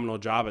phenomenal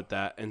job at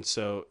that. And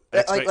so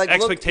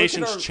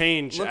expectations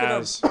change look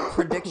as at our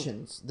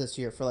predictions this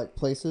year for like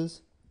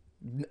places.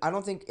 I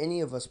don't think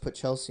any of us put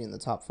Chelsea in the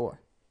top 4.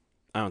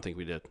 I don't think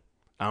we did.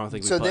 I don't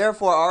think we so.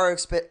 Therefore, our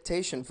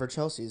expectation for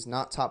Chelsea is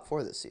not top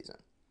 4 this season.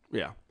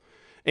 Yeah.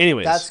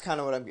 Anyways, that's kind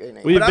of what I'm getting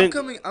at. But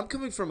I'm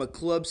coming from a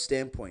club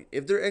standpoint.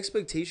 If their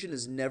expectation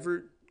is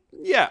never.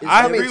 Yeah,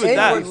 I agree with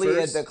that.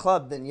 Inwardly at the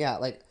club, then yeah.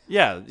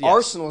 Yes.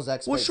 Arsenal's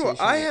expectations. Well,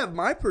 sure, I have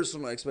my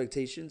personal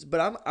expectations,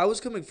 but I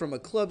was coming from a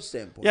club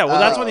standpoint. Yeah, well,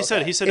 that's what he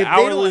said. He said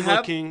outwardly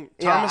looking.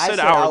 Thomas said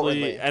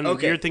outwardly, and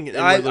you're thinking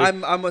inwardly.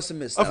 I must have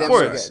missed that. Of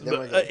course,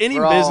 any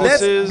businesses.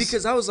 businesses.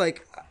 Because I was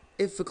like,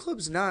 if a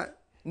club's not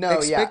No,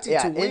 expecting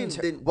yeah, to win,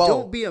 Inter- then well-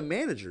 don't be a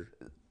manager.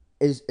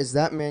 Is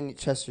that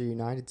Manchester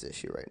United's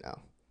issue right now?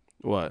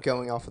 What?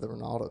 Going off of the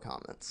Ronaldo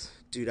comments.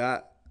 Dude,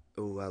 I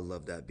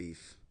love that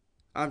beef.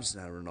 I'm just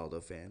not a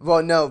Ronaldo fan.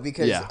 Well, no,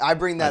 because Yeah, I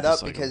bring that I up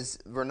dislike him. because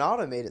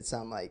Ronaldo made it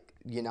sound like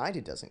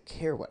United doesn't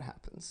care what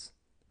happens.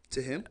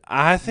 To him,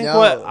 I think No,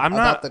 what I'm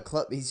about not. the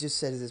club. He's just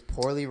said it's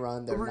poorly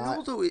run. They're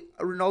not.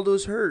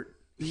 Ronaldo's hurt.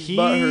 He's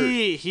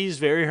butthurt. He's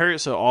very hurt,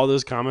 so all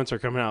those comments are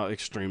coming out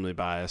extremely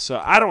biased. So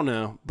I don't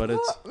know, but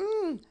it's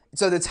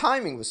So the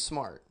timing was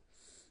smart.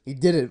 He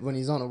did it when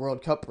he's on a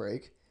World Cup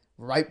break,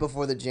 right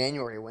before the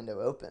January window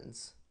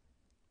opens.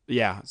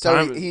 yeah. So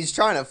time- he's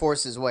trying to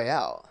force his way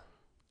out.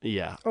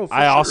 yeah. Oh, for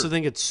I also sure.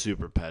 think it's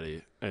super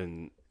petty,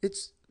 and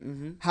It's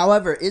mm-hmm.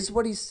 However, is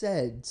what he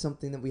said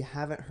something that we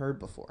haven't heard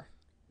before?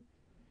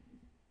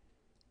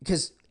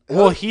 Because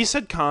well, he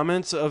said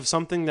comments of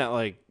something that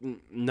like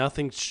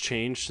nothing's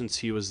changed since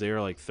he was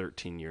there like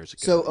 13 years ago.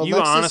 So, you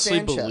Alexis honestly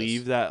Sanchez-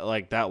 believe that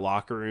like that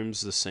locker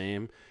room's the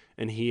same,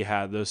 and he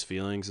had those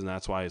feelings, and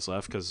that's why he's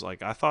left? Because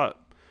like I thought.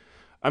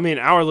 I mean,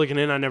 hour looking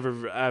in,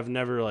 I've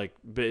never like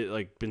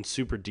been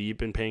super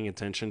deep in paying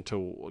attention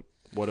to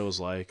what it was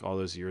like all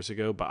those years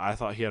ago. But I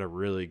thought he had a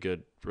really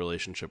good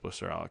relationship with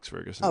Sir Alex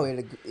Ferguson.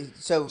 Oh,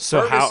 so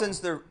So how-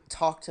 Ferguson's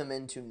talked him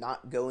into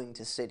not going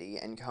to City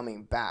and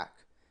coming back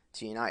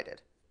to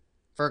United.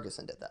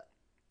 Ferguson did that.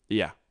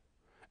 Yeah,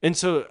 and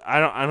so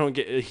I don't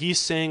get. He's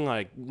saying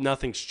like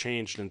nothing's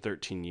changed in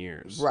 13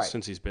 years Right.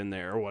 since he's been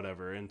there or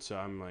whatever. And so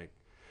I'm like,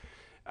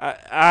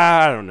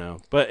 I don't know.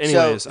 But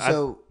anyways,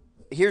 So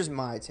here's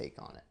my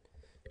take on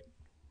it.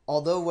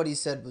 Although what he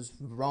said was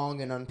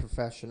wrong and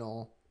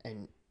unprofessional,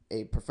 and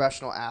a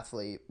professional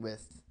athlete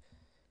with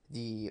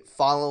the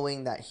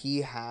following that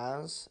he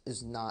has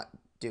is not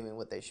doing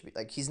what they should be.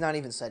 Like, he's not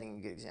even setting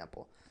a good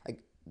example. Like,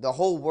 the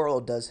whole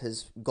world does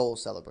his goal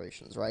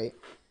celebrations, right?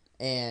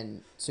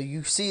 And so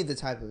you see the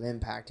type of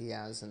impact he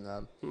has in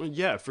the...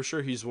 yeah, for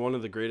sure, he's one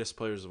of the greatest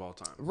players of all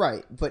time.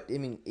 Right, but, I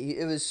mean,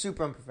 it was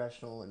super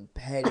unprofessional and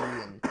petty,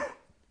 and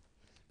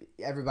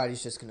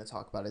everybody's just going to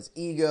talk about his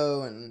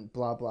ego and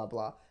blah, blah,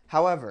 blah.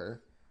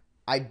 However,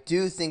 I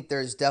do think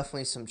there's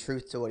definitely some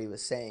truth to what he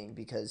was saying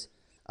because,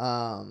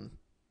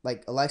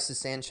 like, Alexis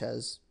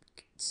Sanchez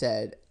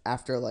said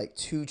after, like,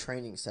 2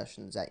 training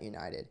sessions at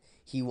United,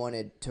 he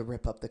wanted to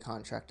rip up the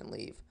contract and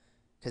leave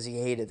because he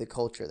hated the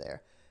culture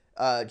there.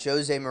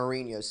 Jose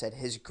Mourinho said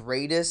his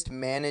greatest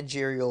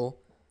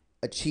managerial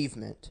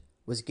achievement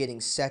was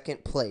getting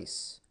second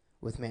place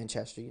with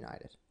Manchester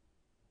United.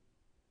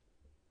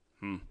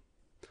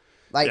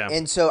 Like, Yeah.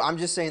 and so I'm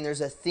just saying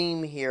there's a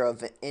theme here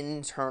of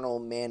internal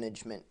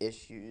management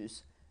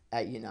issues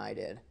at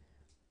United,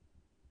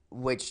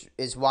 which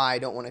is why I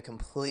don't want to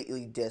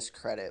completely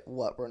discredit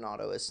what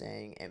Ronaldo is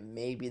saying, and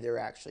maybe there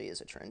actually is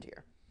a trend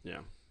here. Yeah.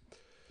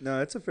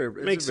 No, it's a very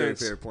Makes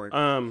sense. fair point.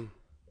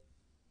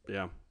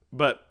 Yeah,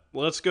 but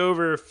let's go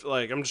over.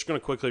 I'm just gonna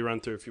quickly run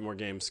through a few more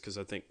games because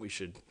I think we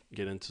should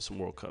get into some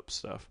World Cup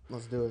stuff.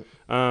 Let's do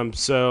it.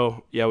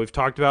 So yeah, we've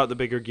talked about the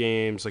bigger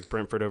games like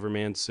Brentford over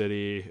Man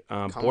City.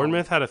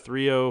 Bournemouth had a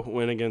 3-0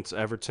 win against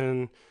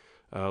Everton.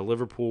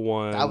 Liverpool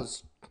won. That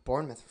was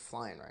Bournemouth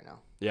flying right now.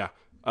 Yeah.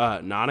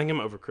 Nottingham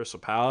over Crystal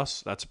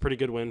Palace. That's a pretty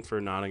good win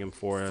for Nottingham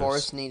Forest.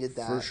 Forest needed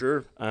that. For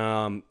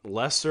sure.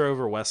 Leicester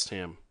over West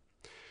Ham.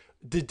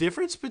 The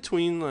difference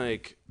between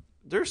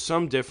there's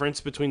some difference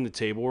between the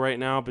table right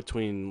now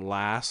between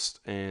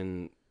last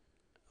and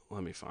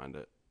let me find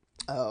it.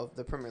 Oh,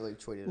 the Premier League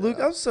tweeted Luke,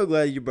 it out. I'm so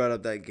glad you brought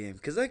up that game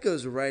because that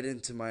goes right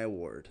into my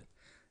award.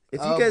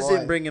 If you Oh, guys boy.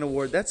 didn't bring an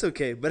award, that's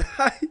okay. But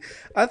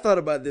I thought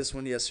about this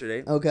one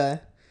yesterday. Okay.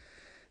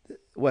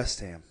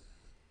 West Ham.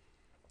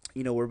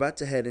 You know, we're about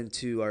to head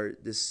into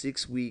this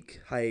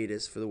 6-week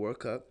hiatus for the World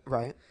Cup.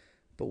 Right.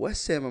 But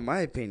West Ham, in my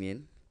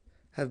opinion,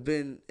 have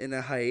been in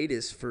a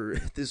hiatus for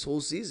this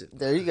whole season.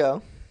 There you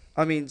go.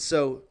 I mean,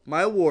 so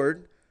my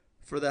award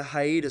for the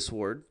hiatus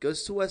award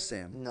goes to West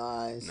Ham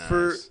Nice.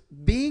 for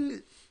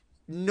being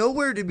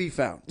nowhere to be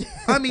found.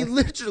 I mean,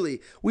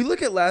 literally, we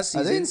look at last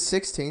Are they in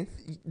season.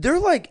 16th?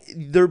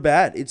 They're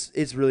bad.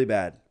 It's really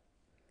bad.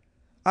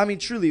 I mean,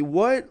 truly,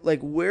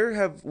 where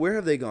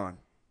have they gone?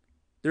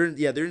 They're in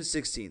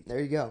 16th. There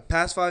you go.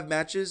 Past 5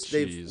 matches, Jeez.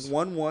 they've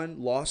won 1,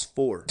 lost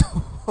 4.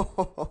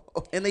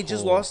 And they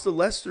just lost to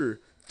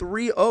Leicester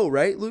 3-0,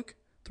 right, Luke?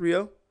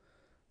 3-0,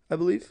 I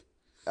believe.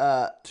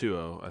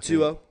 2-0. I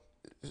think. 2-0.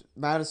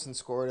 Madison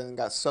scored and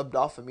got subbed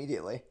off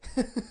immediately.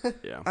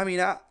 Yeah. I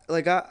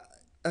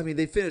mean,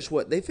 they finished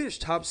what? They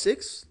finished top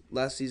 6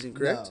 last season,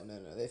 correct? No.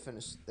 They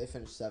finished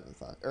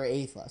 7th or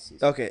 8th last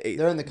season. Okay, 8.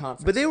 They're in the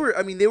conference. But they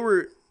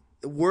were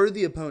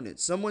worthy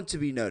opponents, someone to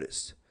be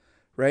noticed,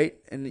 right?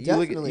 And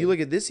Definitely. you look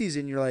at this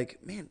season, you're like,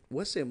 man,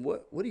 West Ham,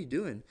 what are you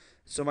doing?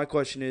 So my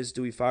question is,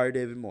 do we fire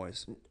David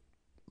Moyes?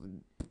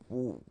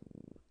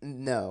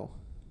 No.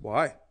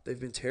 Why? They've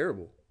been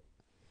terrible.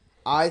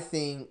 I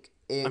think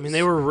I mean,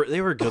 they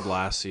were good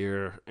last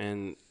year,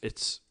 and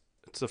it's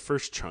the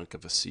first chunk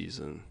of a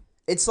season.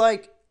 It's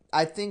like,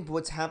 I think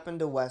what's happened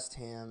to West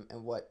Ham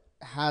and what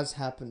has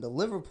happened to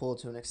Liverpool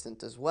to an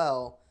extent as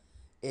well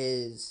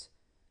is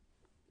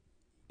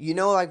you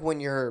know, like when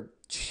you're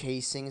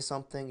chasing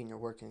something and you're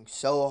working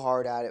so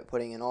hard at it,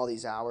 putting in all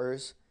these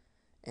hours,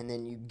 and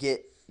then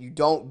you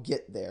don't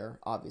get there.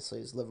 Obviously,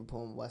 as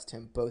Liverpool and West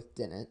Ham both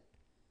didn't.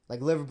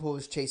 Like Liverpool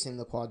was chasing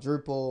the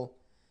quadruple,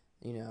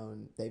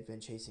 and they've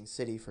been chasing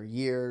City for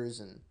years,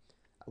 and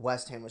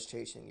West Ham was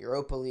chasing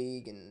Europa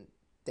League, and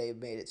they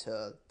made it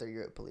to their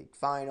Europa League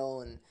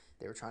final, and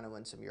they were trying to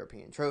win some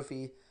European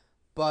trophy.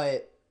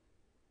 But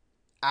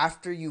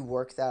after you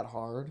work that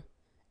hard,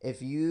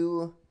 if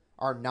you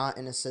are not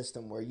in a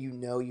system where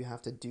you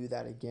have to do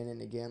that again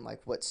and again,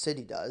 like what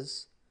City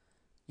does,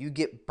 you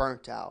get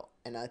burnt out.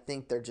 And I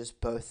think they're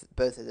just both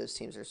of those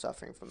teams are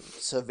suffering from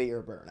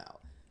severe burnout.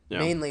 Yeah.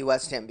 Mainly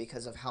West Ham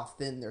because of how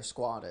thin their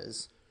squad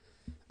is.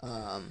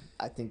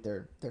 I think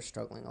they're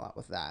struggling a lot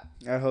with that.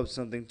 I hope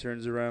something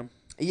turns around.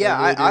 Yeah,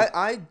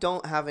 I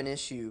don't have an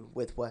issue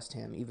with West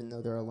Ham, even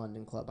though they're a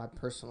London club. I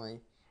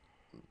personally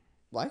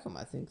like them.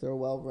 I think they're a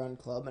well-run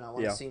club, and I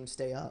want to see them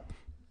stay up.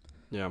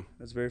 Yeah.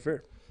 That's very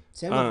fair.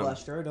 Same with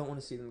Leicester. I don't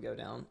want to see them go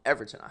down.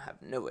 Everton, I have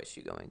no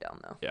issue going down,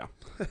 though. Yeah.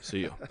 See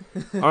you.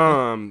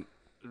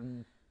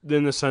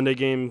 Then the Sunday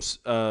games,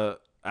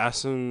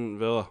 Aston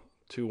Villa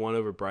 2-1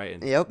 over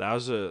Brighton. Yep. That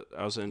was an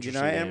interesting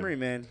Unai game. Emery,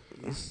 man.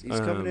 He's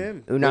coming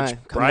in. Unai,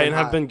 Brighton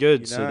have been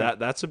good, so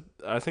Unai.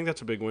 I think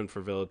that's a big win for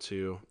Villa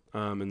too.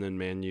 And then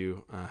Man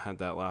U had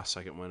that last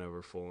second win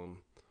over Fulham,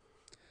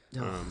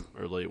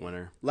 or late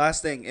winner.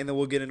 Last thing, and then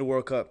we'll get into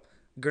World Cup.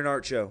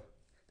 Garnacho.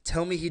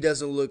 Tell me he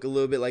doesn't look a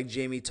little bit like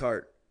Jamie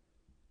Tart.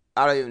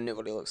 I don't even know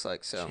what he looks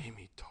like. So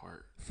Jamie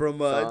Tart from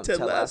Ted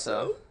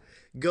Lasso.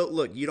 Go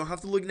look. You don't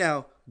have to look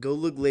now. Go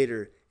look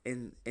later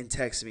and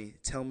text me.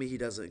 Tell me he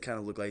doesn't kind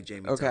of look like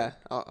Jamie Tart. Okay,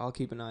 I'll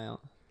keep an eye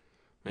out.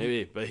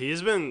 Maybe, but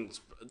he's been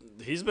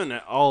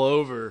all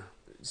over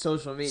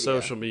social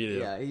media.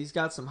 Yeah, he's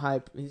got some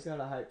hype. He's got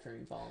a hype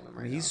train following him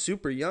right now. He's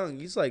super young.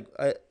 He's like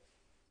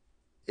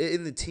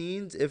in the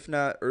teens, if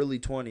not early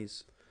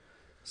 20s.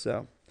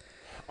 So.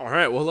 All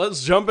right, well,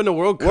 let's jump into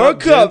World Cup. World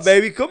Cup,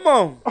 baby. Come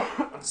on.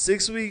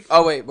 6 weeks.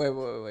 Oh, wait.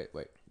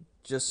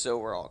 Just so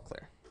we're all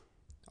clear.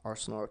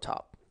 Arsenal are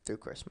top through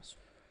Christmas.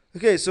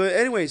 Okay, so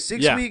anyway,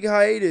 6-week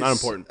hiatus. Not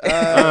important.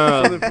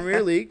 For the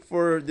Premier League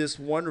for this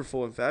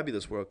wonderful and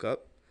fabulous World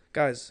Cup.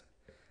 Guys,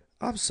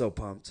 I'm so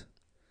pumped.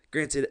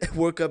 Granted,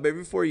 World Cup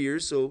every 4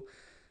 years, so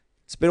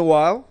it's been a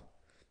while.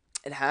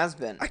 It has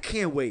been. I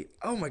can't wait.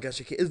 Oh, my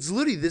gosh. I can't. It's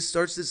literally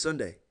starts this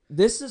Sunday.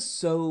 This is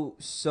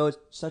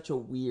such a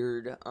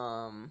weird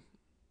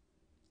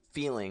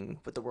feeling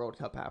with the World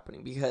Cup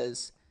happening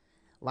because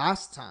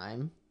last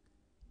time,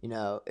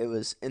 it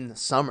was in the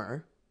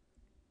summer.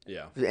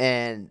 Yeah.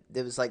 And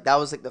it was that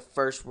was the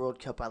first World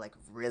Cup I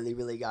really,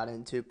 really got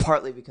into,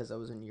 partly because I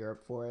was in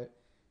Europe for it.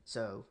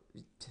 So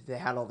they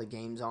had all the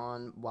games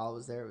on while I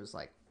was there. It was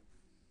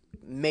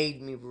made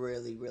me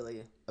really,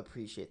 really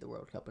appreciate the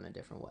World Cup in a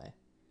different way.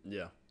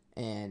 Yeah.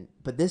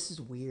 But this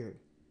is weird.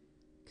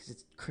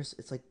 Because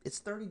it's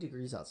 30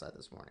 degrees outside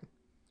this morning.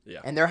 Yeah.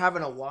 And they're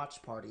having a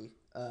watch party.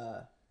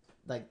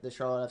 The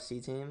Charlotte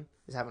FC team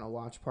is having a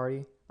watch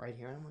party right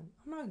here. And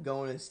I'm I'm not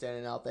going and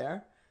standing out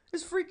there.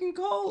 It's freaking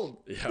cold.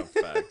 Yeah,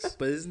 facts.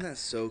 But isn't that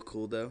so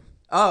cool, though?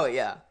 Oh,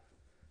 yeah.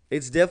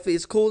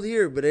 It's cold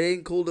here, but it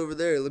ain't cold over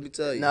there, let me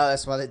tell you. No,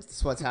 that's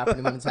what's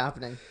happening when it's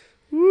happening.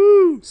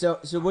 Woo! So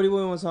what do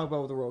we want to talk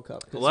about with the World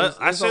Cup?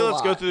 I say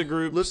let's go through the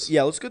groups.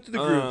 Let's go through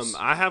the groups.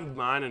 I have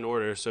mine in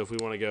order, so if we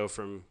want to go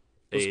from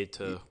A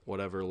to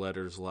whatever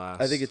letters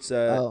last. I think it's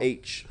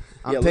H.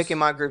 I'm picking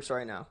my groups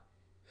right now.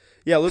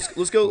 Yeah, let's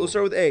go. Let's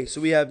start with A. So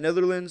we have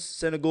Netherlands,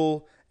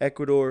 Senegal,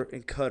 Ecuador,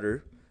 and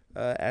Qatar.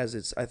 I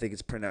think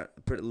it's pronounced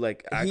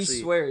actually.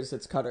 He swears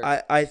it's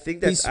Qatar. I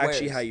think that's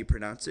actually how you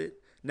pronounce it.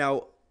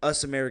 Now,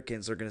 us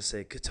Americans are gonna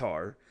say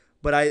Qatar,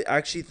 but I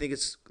actually think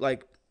it's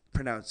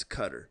pronounced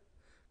Qatar.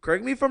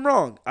 Correct me if I'm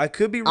wrong. I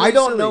could be. Really I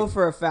don't silly. know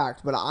for a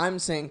fact, but I'm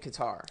saying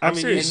Qatar.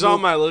 You saw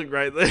my look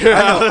right there.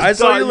 I know. I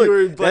saw you look.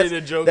 were playing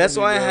a joke. That's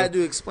why I had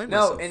to explain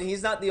myself. No, and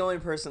he's not the only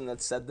person that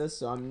said this,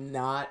 so I'm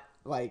not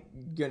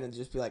gonna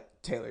just be like,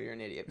 Taylor, you're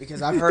an idiot,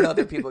 because I've heard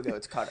other people go,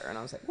 it's Qatar, and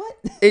I was like, what?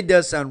 It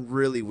does sound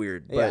really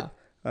weird, but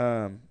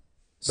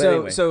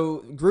anyway. So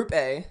Group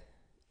A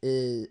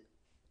is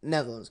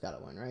Netherlands got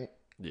to win, right?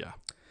 Yeah.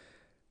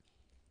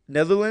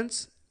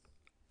 Netherlands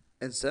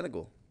and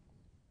Senegal.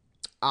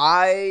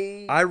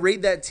 I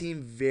rate that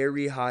team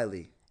very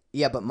highly.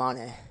 Yeah, but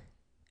Mane,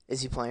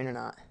 is he playing or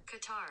not?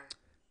 Qatar.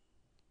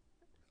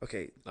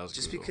 Okay,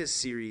 just Google. because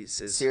Siri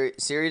says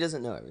Siri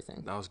doesn't know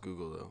everything. That was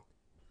Google though.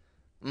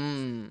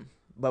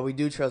 But we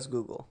do trust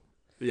Google.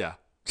 Yeah.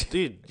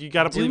 Dude, you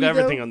got to believe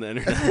everything on the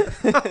internet.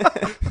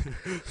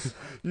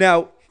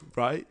 Now,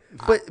 right?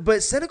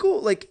 But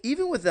Senegal,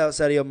 even without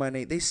Sadio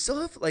Mane, they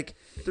still have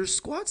their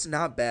squad's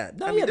not bad.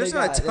 No, I mean, there's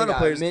not a ton of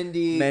players.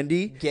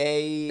 Mendy,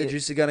 Gay,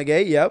 Idrissa Gana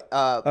Gay, yep.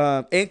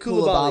 And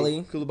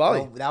Koulibaly.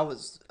 Oh, that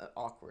was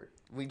awkward.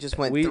 We just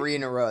went 3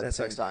 in a row at the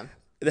same time.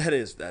 That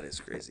is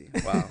crazy.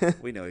 Wow,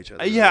 we know each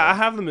other. Yeah, I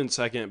have them in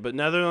second, but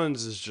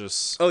Netherlands is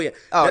just. Oh yeah.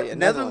 Oh yeah.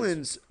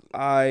 Netherlands.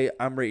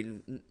 I'm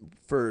rating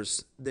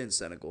first, then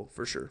Senegal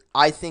for sure.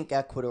 I think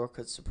Ecuador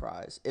could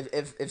surprise.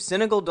 If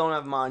Senegal don't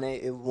have Mane,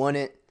 it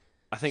wouldn't.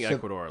 I think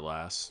Ecuador are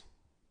last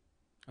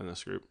in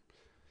this group.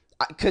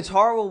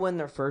 Qatar will win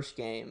their first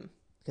game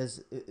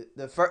because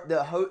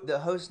the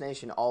host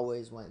nation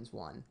always wins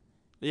one.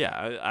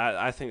 Yeah,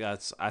 I think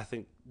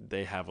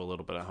they have a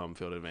little bit of home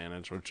field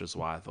advantage, which is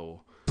why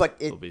they'll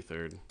be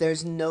third.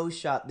 There's no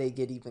shot they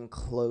get even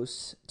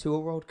close to a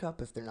World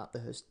Cup if they're not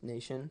the host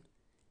nation.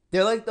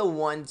 They're like the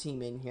one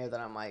team in here that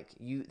I'm like,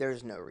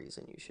 there's no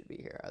reason you should be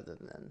here other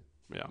than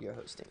you're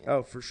hosting it.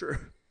 Oh, for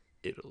sure.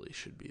 Italy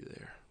should be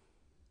there.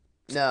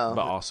 No,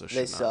 but also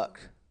they not. suck.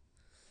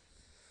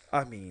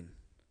 I mean,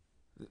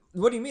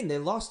 what do you mean? They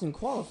lost in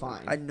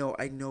qualifying. I know.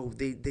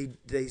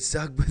 They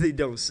suck, but they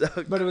don't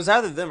suck. But it was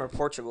either them or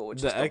Portugal, which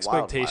is the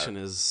expectation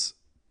is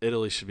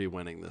Italy should be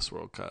winning this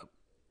World Cup,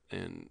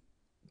 and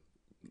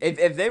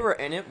if they were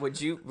in it,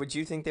 would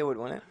you think they would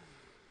win it?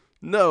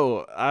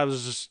 No, I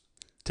was just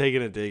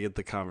taking a dig at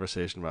the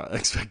conversation about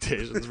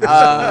expectations.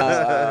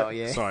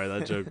 Yeah. Sorry,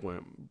 that joke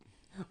went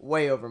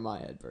way over my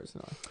head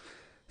personally.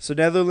 So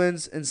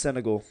Netherlands and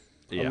Senegal.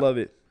 Yeah. I love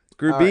it.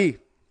 Group All B. right.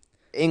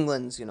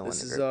 England's gonna win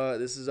the group.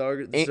 This is our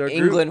group.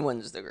 England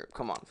wins the group.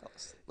 Come on,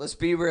 fellas. Let's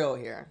be real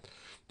here.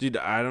 Dude,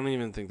 I don't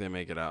even think they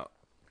make it out.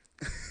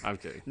 I'm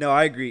kidding. No,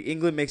 I agree.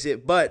 England makes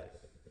it,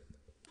 but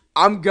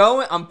I'm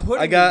putting.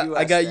 I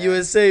got there.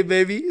 USA,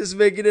 baby. It's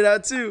making it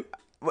out too.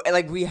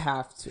 Like we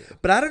have to.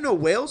 But I don't know.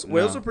 Wales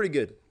No. are pretty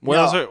good.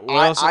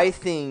 I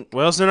think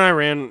Wales and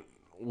Iran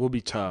will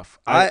be tough.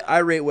 I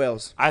rate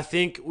Wales. I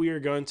think we are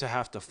going to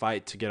have to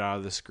fight to get out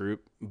of this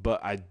group, but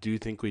I do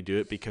think we do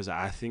it because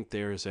I think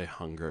there is a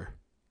hunger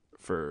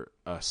for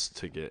us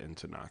to get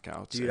into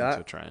knockouts. Dude, and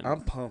to try and.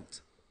 I'm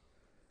pumped.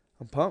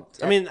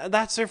 I mean,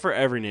 that's there for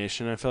every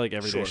nation. I feel like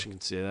every Sure. nation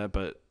can say that,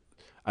 but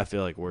I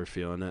feel like we're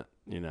feeling it,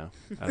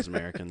 as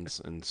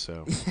Americans, and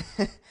so.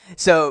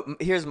 So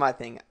here's my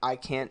thing. I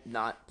can't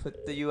not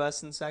put the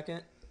U.S. in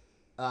second.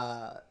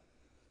 I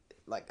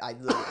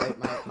literally,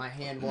 my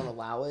hand won't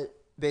allow it.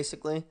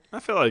 Basically, I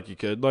feel like you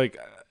could. Like,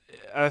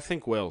 I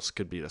think Wales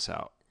could beat us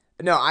out.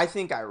 no. I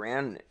think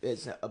Iran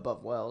is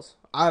above Wales.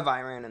 I have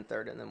Iran in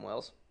third, and then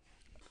Wales.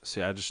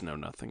 See, I just know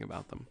nothing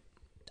about them.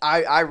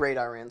 I rate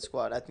Iran's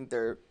squad. I think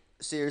they're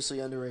seriously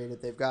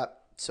underrated. They've got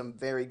some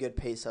very good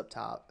pace up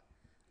top.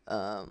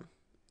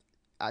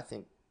 I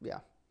think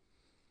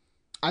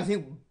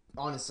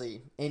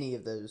honestly, any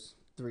of those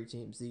three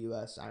teams, the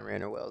U.S.,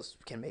 Iran, or Wales,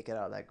 can make it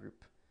out of that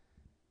group.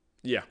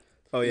 Yeah.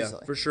 Oh yeah,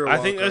 Easily. for sure. I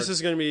think this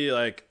is going to be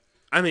like.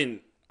 I mean,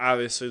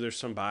 obviously there's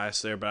some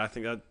bias there, but I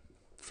think that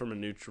from a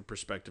neutral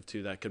perspective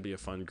too, that could be a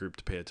fun group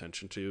to pay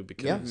attention to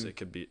because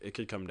it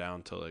could come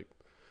down to like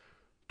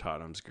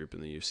Tottenham's group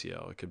in the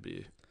UCL. It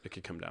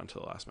could come down to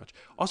the last match.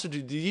 Also,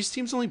 do these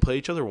teams only play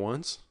each other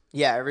once?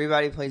 Yeah,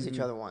 everybody plays each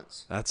other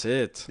once. That's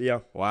it.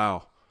 Yeah.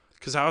 Wow.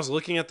 Because I was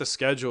looking at the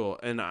schedule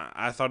and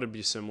I thought it'd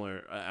be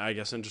similar. I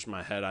guess in just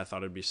my head, I thought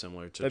it'd be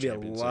similar to That'd be a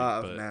Champions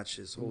lot League, of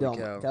matches. Holy No,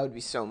 cow. that would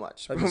be so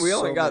much. That'd be We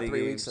only so got many 3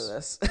 games. weeks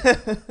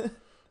of this.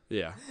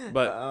 Yeah,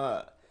 but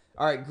All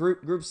right,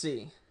 Group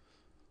C.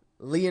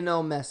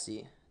 Lionel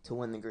Messi to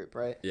win the group,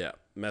 right? yeah,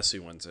 Messi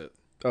wins it.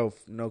 Oh,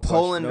 no question.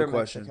 Poland no or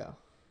question. Mexico?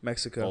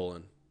 Mexico.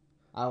 Poland.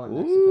 I went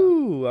Mexico.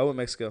 Ooh, I went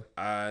Mexico.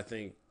 I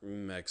think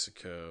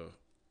Mexico.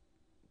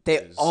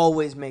 They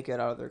always make it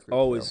out of their group.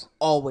 Always. Though.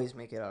 Always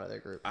make it out of their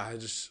group.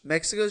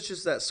 Mexico's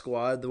just that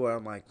squad where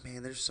I'm like,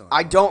 man, they're so.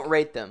 I don't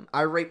rate them.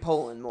 I rate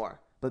Poland more.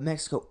 But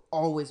Mexico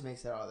always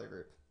makes it out of their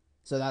group.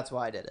 So that's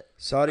why I did it.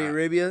 Saudi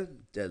Arabia,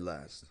 dead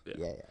last.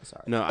 Yeah,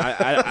 sorry. No,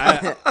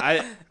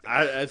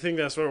 I think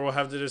that's where we'll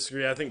have to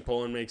disagree. I think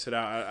Poland makes it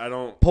out. I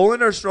don't.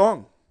 Poland are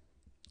strong.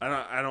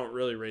 I don't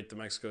really rate the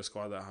Mexico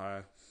squad that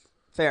high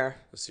Fair.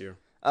 this year.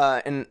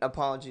 And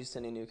apologies to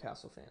any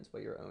Newcastle fans,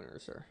 but your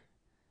owners are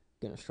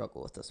going to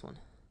struggle with this one.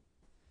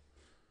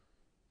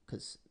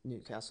 Because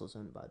Newcastle's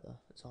owned by the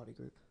Saudi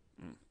group.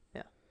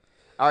 Yeah.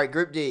 All right,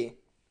 Group D.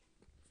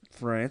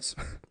 France.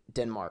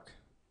 Denmark.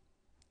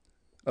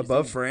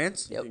 Above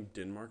France? You think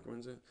Denmark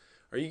wins it?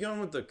 Are you going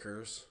with the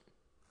curse?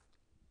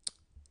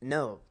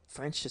 No,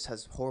 France just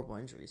has horrible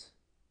injuries.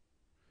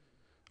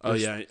 Oh,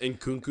 yeah. And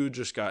Kunku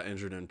just got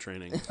injured in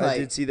training. I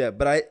did see that,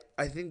 but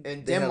I think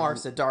And they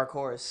Denmark's a dark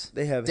horse.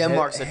 They have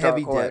Denmark's a dark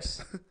heavy horse.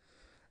 depth.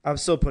 I'm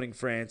still putting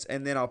France,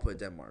 and then I'll put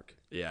Denmark.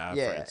 Yeah,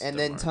 Yeah, France, and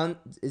Denmark. then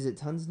is it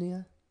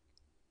Tanzania?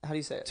 How do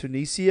you say it?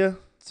 Tunisia?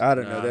 I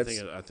don't know. No,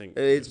 That's I think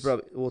it's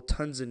probably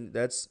Tanzania.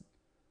 That's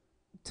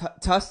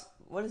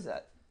What is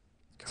that?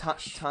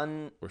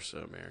 we're so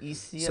American.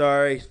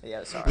 sorry.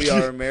 Yeah, sorry. We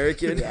are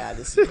American. Yeah,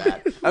 this is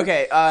bad.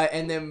 Okay,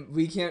 and then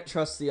we can't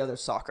trust the other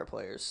soccer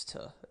players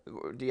to.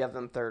 Do you have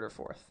them third or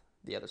fourth?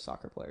 The other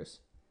soccer players.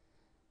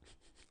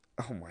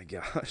 Oh my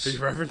gosh. Are you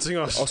referencing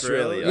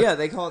Australia? Yeah,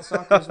 they call it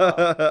soccer as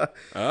well.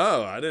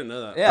 Oh, I didn't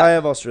know that. Yeah. I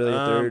have Australia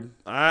third.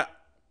 I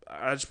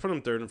just put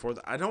them third and fourth.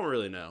 I don't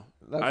really know.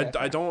 Okay,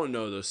 I don't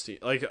know those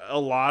teams. Like a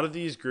lot of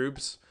these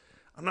groups,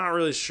 I'm not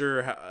really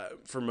sure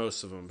for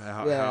most of them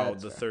how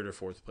that's the fair. third or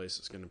fourth place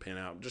is going to pan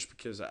out. Just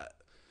because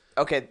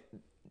Okay,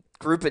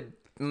 group of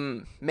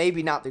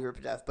maybe not the group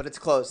of death, but it's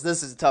close.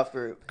 This is a tough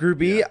group.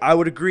 Group E, I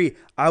would agree.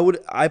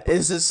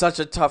 This is such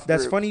a tough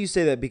That's group. funny you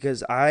say that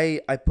because I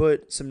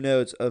put some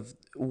notes of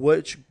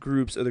which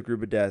groups are the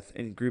group of death,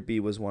 and Group E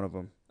was one of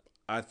them.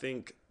 I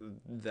think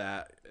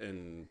that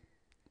and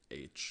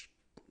H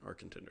are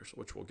contenders,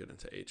 which we'll get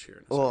into H here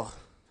in a second. Oh,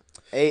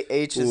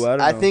 H is. Ooh, I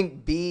don't I know.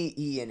 think B,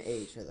 E, and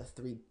H are the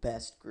 3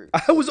 best groups.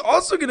 I was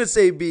also gonna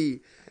say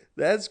B.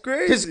 That's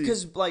crazy.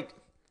 Because like,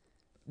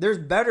 there's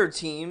better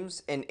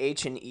teams in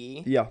H and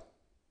E, Yeah,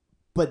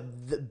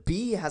 but the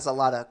B has a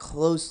lot of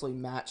closely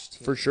matched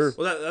teams. for sure.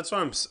 Well, that's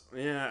why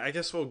I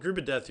guess. Well, group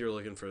of death, you're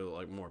looking for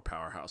like more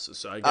powerhouses.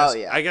 So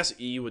I guess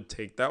E would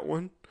take that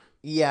one.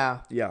 Yeah.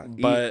 Yeah,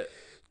 But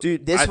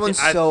dude, This one's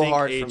so think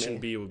hard H for me.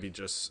 and B would be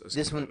just as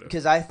This one, competitive.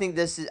 because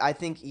I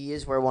think E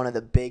is where one of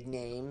the big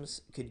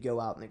names could go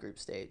out in the group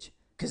stage.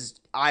 Because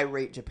I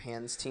rate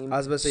Japan's team. I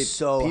was about to say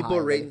so people are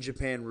highly. rating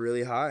Japan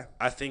really high.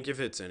 I think if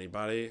it's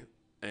anybody,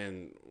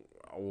 and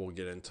we'll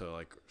get into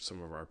like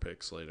some of our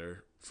picks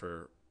later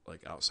for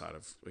like outside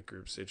of the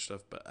group stage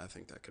stuff, but I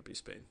think that could be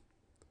Spain.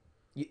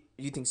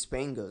 You think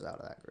Spain goes out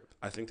of that group?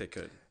 I think they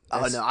could.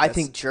 Oh no, I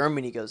think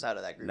Germany goes out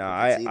of that group. No,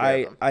 if it's either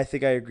of them. I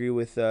think I agree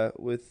with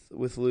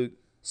Luke.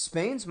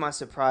 Spain's my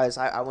surprise.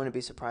 I wouldn't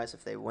be surprised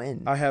if they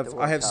win. I have the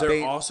World Cup. Spain.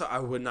 They're also, I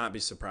would not be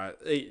surprised.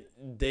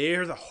 They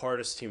are the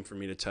hardest team for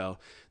me to tell.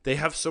 They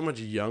have so much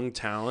young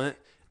talent,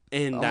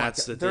 and Oh my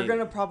that's God. the thing. They're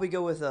gonna probably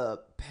go with a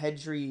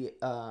Pedri,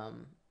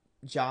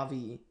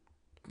 Javi,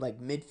 like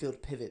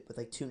midfield pivot with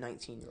like 2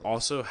 19-year-olds.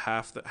 Also,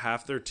 half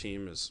their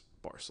team is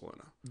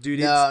Barcelona. Dude,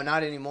 No,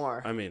 not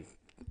anymore. I mean,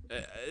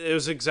 it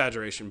was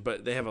exaggeration,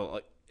 but they have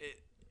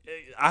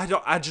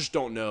I just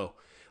don't know.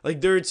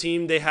 Like they're a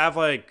team. They have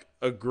like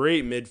a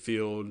great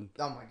midfield.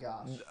 Oh my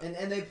gosh!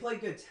 And they play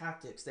good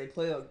tactics. They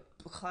play a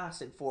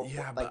classic 4.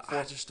 Yeah, like but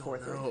I just don't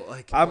 4-3. know.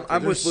 Like I'm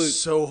they're with Luke.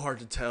 so hard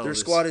to tell. their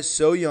squad is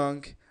so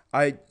young.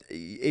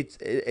 It's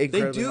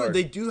incredibly hard.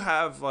 They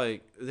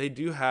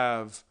do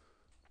have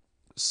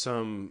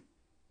some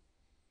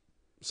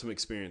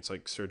experience,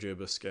 like Sergio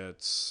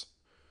Busquets.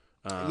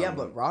 Yeah,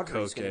 but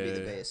Rodri's gonna be the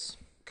Koke, base.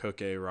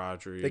 Koke,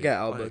 Rodri. They got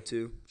Alba like,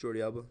 too,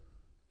 Jordi Alba.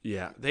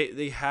 Yeah,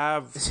 they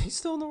have. Is he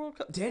still in the World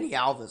Cup? Danny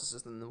Alves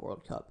is in the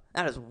World Cup.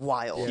 That is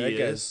wild. Yeah, He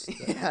that is.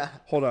 guy's. Yeah.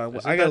 Hold on,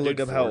 Isn't I gotta that look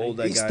dude up how 40? old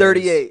that He's guy is.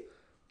 38.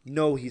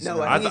 No, he's No,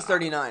 not. I think he's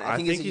 39. I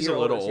think he's a a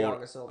little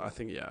older. old. I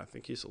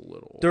think he's a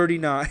little old.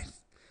 39.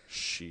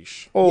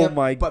 Sheesh. Oh Yeah,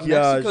 my but gosh.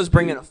 Mexico's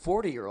bringing dude. a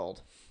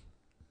 40-year-old.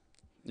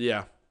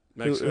 Yeah.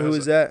 Who Mexico has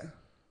is a- that?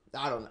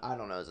 I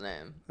don't know his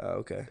name. Oh,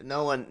 okay.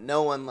 No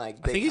one like.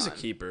 I think he's a big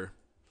time. keeper.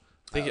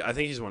 I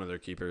think he's one of their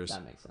keepers.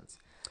 That makes sense.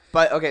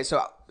 But okay,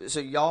 so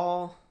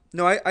y'all.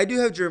 No, I do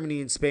have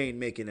Germany and Spain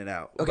making it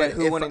out. Okay, But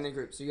who if winning the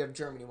group? So you have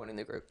Germany winning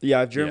the group. Yeah, I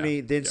have Germany,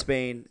 Yeah, then yeah.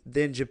 Spain,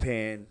 then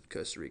Japan,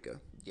 Costa Rica.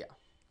 Yeah,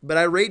 But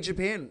I rate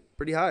Japan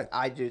pretty high.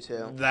 I do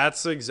too.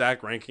 That's the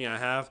exact ranking I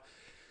have.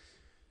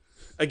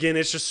 Again,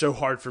 it's just so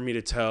hard for me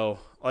to tell.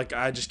 Like,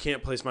 I just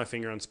can't place my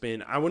finger on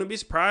Spain. I wouldn't be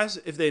surprised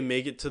if they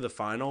make it to the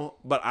final,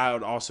 but I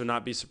would also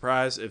not be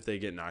surprised if they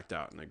get knocked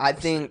out in the group I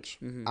think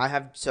stage. I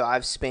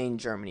have Spain,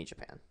 Germany,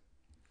 Japan.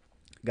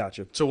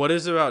 Gotcha. So, what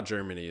is it about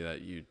Germany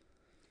that you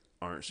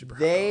aren't super high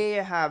They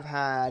have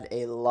had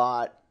a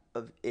lot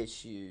of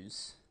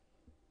issues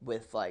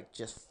with like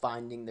just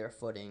finding their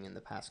footing in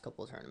the past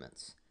couple of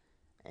tournaments.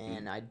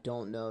 And I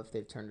don't know if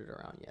they've turned it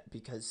around yet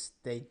because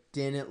they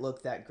didn't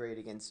look that great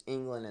against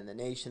England in the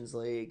Nations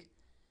League.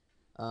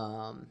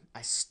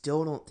 I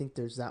still don't think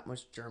there's that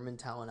much German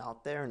talent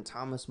out there, and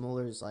Thomas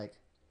Muller is like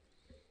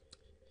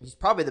he's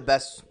probably the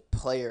best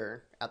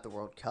player at the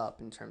World Cup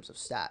in terms of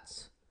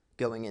stats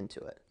going into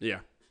it. Yeah.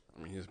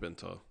 I mean, he's been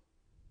to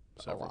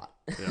A several. lot.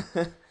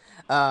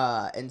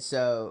 Yeah. And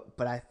so,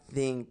 but I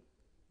think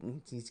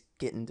he's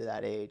getting to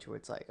that age where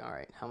it's like, all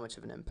right, how much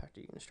of an impact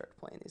are you going to start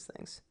playing these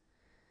things?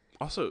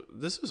 Also,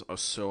 this is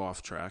so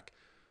off track,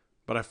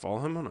 but I follow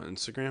him on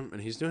Instagram,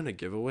 and he's doing a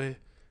giveaway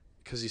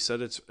because he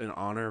said it's in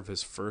honor of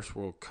his first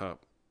World Cup.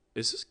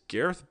 Is this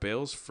Gareth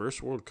Bale's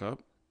first World Cup?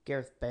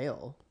 Gareth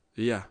Bale?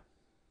 Yeah,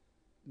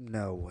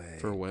 No way.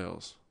 for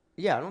Wales.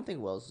 Yeah, I don't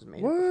think Wales has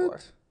made What? it before.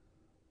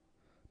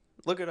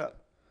 Look it up.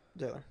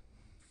 Dylan.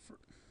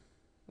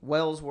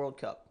 Wales World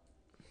Cup.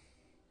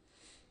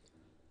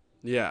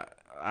 Yeah,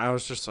 I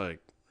was just like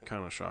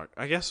kind of shocked.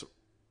 I guess it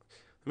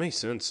makes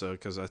sense though,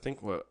 because I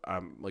think what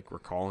I'm like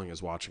recalling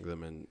is watching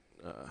them in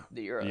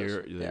The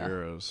Euros. the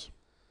Euros.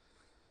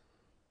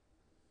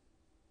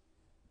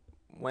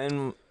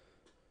 When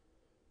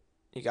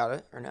you got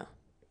it or no?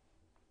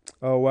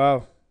 Oh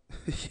wow.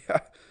 Yeah.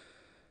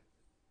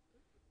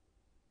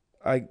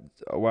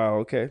 Wow,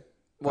 okay.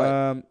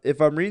 What?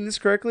 If I'm reading this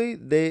correctly,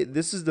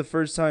 this is the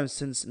first time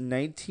since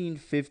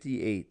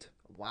 1958.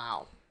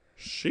 Wow.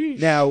 Sheesh.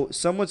 Now,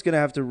 someone's gonna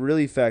have to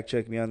really fact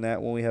check me on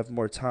that when we have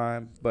more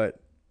time, but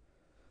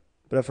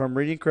if I'm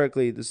reading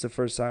correctly, this is the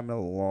first time in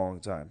a long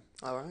time.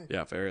 All right.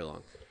 Yeah, very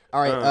long.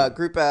 All right.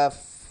 Group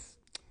F: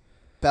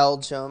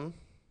 Belgium,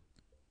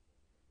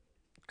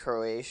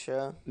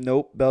 Croatia.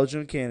 Nope,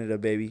 Belgium, Canada,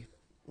 baby.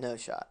 No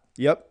shot.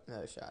 Yep.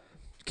 No shot.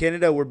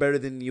 Canada, we're better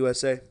than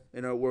USA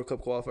in our World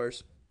Cup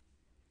qualifiers.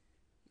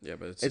 Yeah,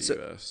 but it's It's the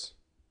U.S.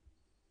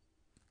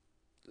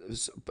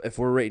 If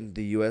we're rating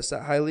the U.S.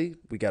 that highly,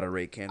 we got to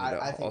rate Canada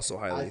I think, also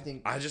highly. I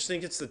think I just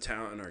think it's the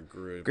talent in our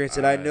group.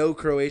 Granted, I know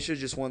Croatia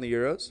just won the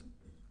Euros.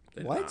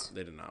 They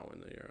did not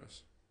win the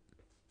Euros.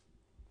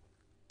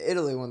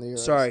 Italy won the Euros.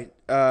 Sorry,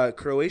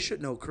 Croatia.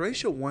 No,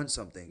 Croatia won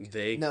something.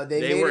 They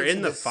made were it to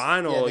in the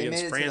final they made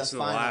against it to France in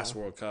the final last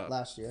World Cup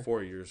last year.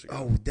 4 years ago.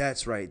 Oh,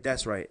 that's right.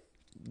 That's right.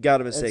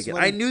 Got a It's mistake.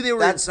 when- I knew they were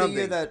in That's the something.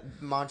 year that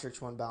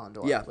Modric won Ballon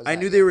d'Or. Yeah, was I that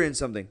knew year. they were in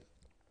something.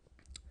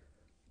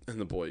 And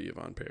the boy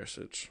Ivan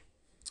Perisic.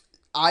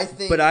 I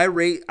think. But I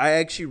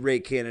actually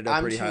rate Canada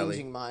I'm pretty changing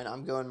highly. mine.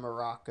 I'm going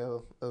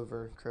Morocco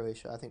over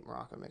Croatia. I think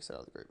Morocco makes it out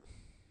of the group.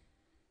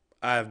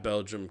 I have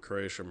Belgium,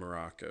 Croatia,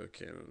 Morocco,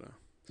 Canada.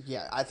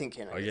 Yeah, I think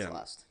Canada gets Again.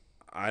 last.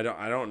 I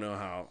don't know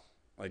how.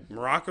 Like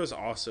Morocco's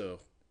also.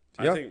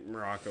 Yep. I think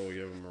Morocco will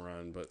give them a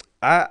run, but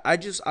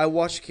I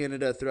watched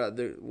Canada throughout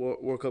the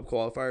World Cup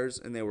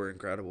qualifiers, and they were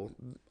incredible.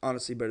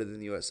 Honestly, better than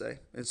the USA.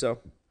 And so,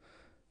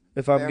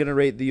 if I'm Fair. gonna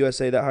rate the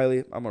USA that highly,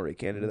 I'm gonna rate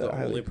Canada the that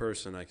highly. only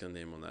person I can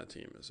name on that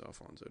team is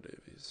Alphonso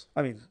Davies.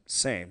 I mean,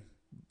 same.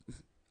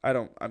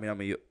 I'm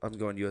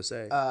going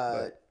USA.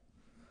 but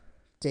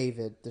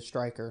David, the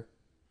striker,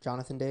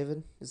 Jonathan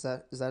David. Is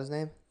that his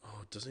name?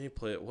 Oh, doesn't he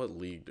play? What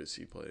league does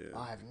he play in?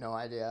 I have no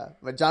idea.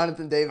 But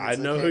Jonathan David. I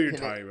know who you're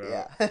talking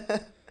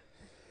about.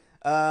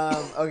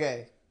 Yeah.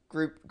 Okay.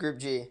 Group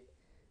G.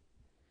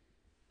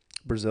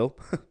 Brazil.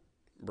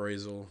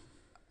 Brazil,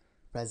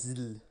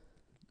 Brazil.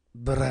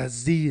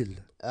 Brazil.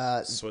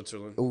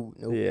 Switzerland. Oh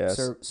no. Yes.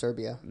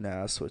 Serbia.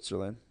 Nah,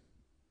 Switzerland.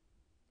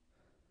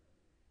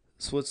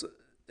 Switzerland.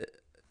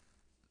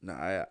 No,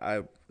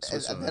 And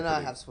Switzerland. then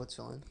I have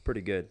Switzerland.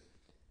 pretty good,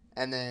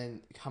 And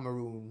then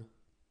Cameroon.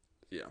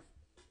 Yeah.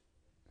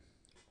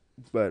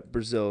 but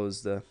Brazil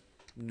is the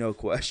no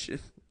question.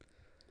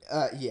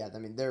 Yeah. I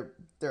mean, they're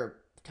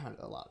kind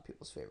of a lot of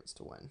people's favorites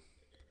to win.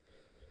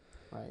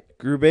 Right.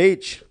 Group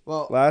H.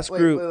 Well, Last wait,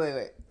 group.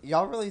 Wait.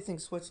 Y'all really think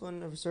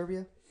Switzerland over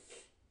Serbia?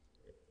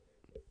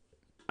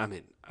 I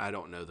mean, I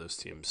don't know those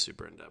teams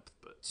super in depth,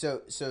 but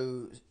So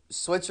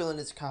Switzerland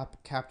is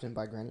captained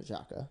by Granit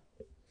Xhaka.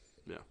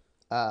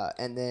 yeah,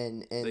 And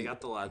then they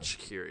got the lad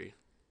Shaqiri.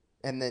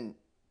 and then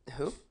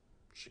who?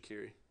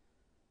 Shaqiri.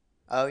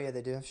 Oh yeah,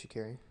 they do have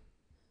Shaqiri.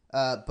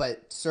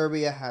 But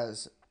Serbia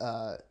has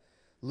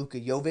Luka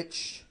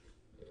Jovic,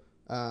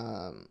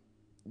 Dusan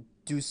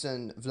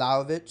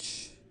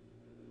Vlahovic,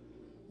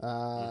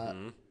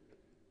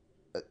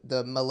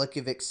 the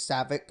Milinkovic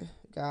Savic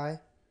guy.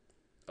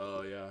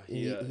 Oh yeah,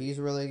 He's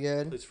really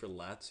good. plays for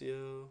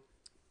Lazio.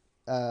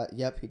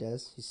 Yep, he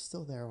does. He's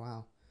still there.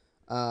 Wow.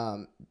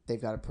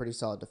 They've got a pretty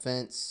solid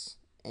defense,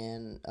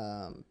 and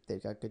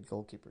they've got good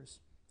goalkeepers.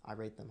 I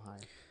rate them high.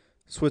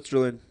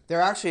 Switzerland. They're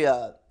actually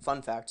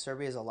fun fact.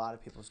 Serbia is a lot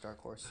of people's dark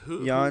horse.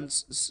 Jan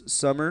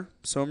Sommer.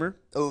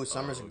 Oh,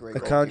 Summer's a great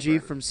Akanji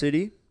goalkeeper. from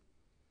City.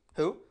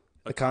 Who?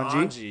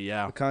 Akanji.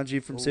 Yeah.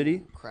 Akanji from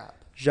City. Crap.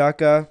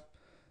 Xhaka.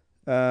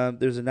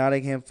 There's a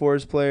Nottingham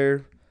Forest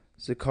player.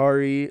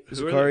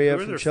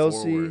 Zakaria from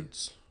Chelsea.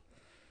 Forwards?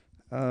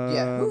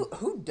 Yeah.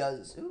 Who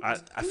does?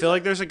 I feel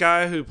like there's a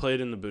guy who played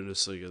in the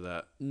Bundesliga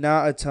that.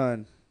 Not a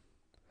ton.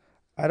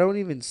 I don't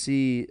even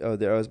see. Oh,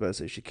 there. I was about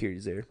to say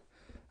Shaqiri's there.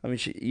 I mean,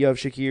 you have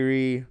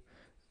Shaqiri,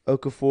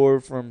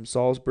 Okafor from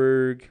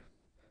Salzburg.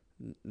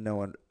 No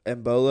one.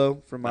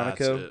 Mbolo from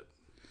Monaco. That's it.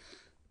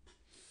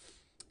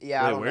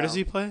 Yeah. I Wait, don't where know. does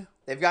he play?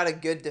 They've got a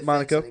good defense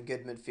Monaco. and a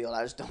good midfield.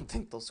 I just don't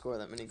think they'll score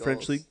that many goals.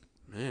 French league.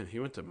 Man, he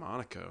went to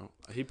Monaco.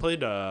 He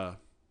played for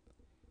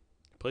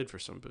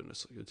some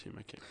Bundesliga team.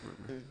 I can't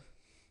remember.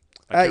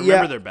 I can't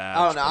remember their badge.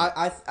 I don't know.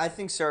 but- I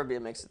think Serbia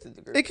makes it through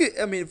the group. It could.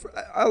 I mean,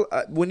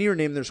 when you were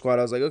naming their squad,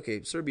 I was like,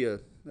 okay, Serbia.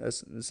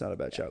 That's not a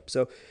bad shout.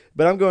 So,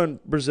 but I'm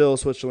going Brazil,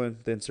 Switzerland,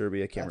 then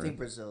Serbia, I Cameroon. think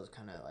Brazil is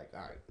kind of like all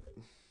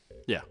right.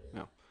 Yeah.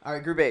 All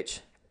right, Group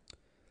H.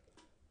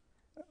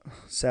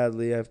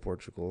 Sadly, I have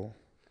Portugal.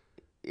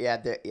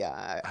 Yeah,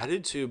 yeah. I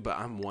did too, but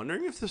I'm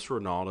wondering if this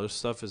Ronaldo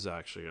stuff is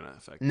actually going to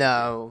affect.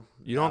 No,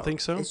 You don't think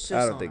so? It's just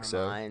I don't on think our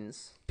so.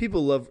 minds.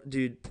 People love,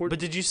 dude. But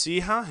did you see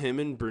how him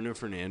and Bruno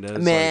Fernandes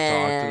talked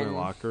Man. in the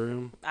locker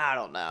room? I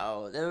don't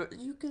know.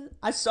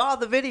 I saw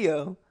the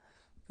video,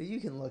 but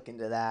you can look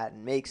into that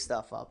and make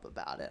stuff up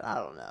about it. I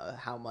don't know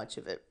how much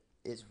of it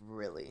is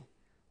really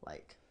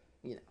like,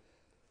 Yeah.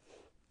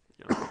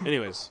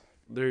 Anyways,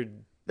 they're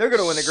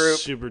gonna win the group.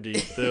 super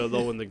deep. They'll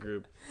win the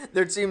group.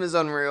 Their team is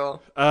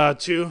unreal.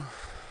 2,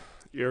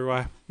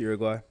 Uruguay.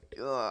 Uruguay.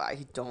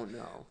 I don't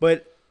know.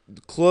 But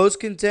close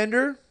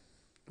contender,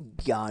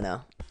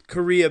 Ghana.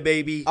 Korea,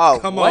 baby. Oh,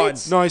 Come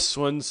what? Nice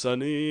one,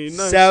 Sonny.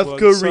 Nice South one,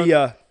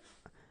 Korea.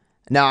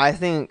 No, I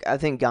think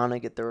Ghana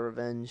get their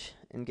revenge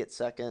and get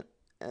second,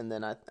 and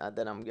then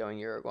I'm going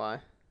Uruguay.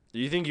 Do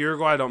you think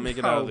Uruguay don't make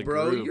it out of the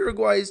bro, group?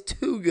 Uruguay is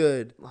too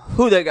good.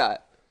 Who they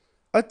got?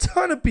 A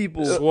ton of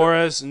people.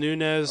 Suarez,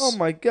 Nunez, Oh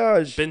my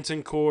gosh.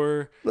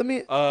 Bentancur, Let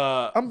me.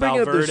 I'm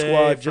bringing Valverde up their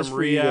squad from just for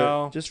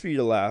Real, you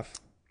to laugh.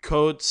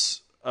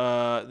 Coates.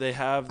 They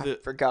have the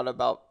Forgot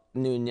about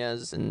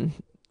Nunez and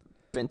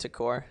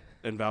Bentancur.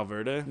 and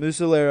Valverde.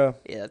 Muslera.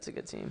 Yeah, that's a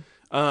good team.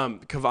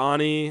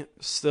 Cavani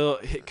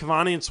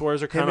and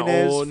Suarez are kind of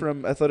Jimenez old.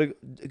 from Athletic.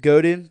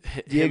 Godin.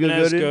 Diego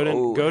Jimenez, Godin.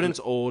 Oh, Godin's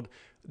old.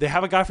 They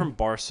have a guy from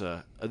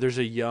Barca. There's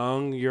a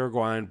young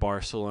Uruguayan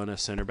Barcelona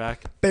center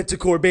back,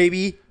 Bentancur,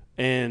 baby.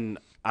 and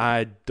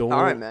I don't.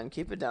 All right, man.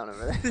 Keep it down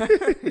over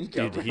there.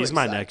 Dude, he's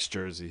my next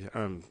jersey.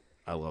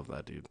 I love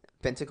that dude.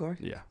 Bentancur?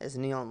 Yeah.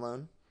 Isn't he on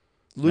loan?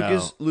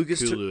 Lucas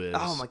Kulu is.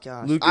 Oh, my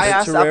gosh. Lucas I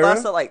asked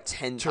Torreira? that like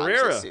 10 times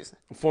this Torreira, season.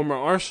 former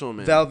Arsenal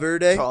man.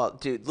 Valverde. Oh,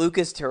 dude,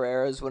 Lucas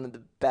Torreira is one of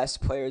the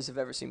best players I've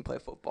ever seen play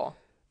football.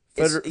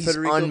 He's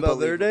Federico unbelievably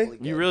Valverde?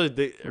 good. You really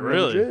think? Real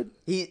Really? Madrid.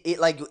 He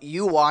like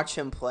you watch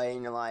him play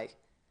and you're like,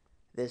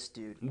 this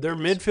dude. Their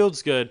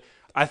midfield's good.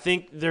 I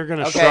think they're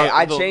gonna Okay, struggle.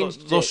 I they'll-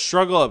 changed They'll it.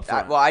 struggle up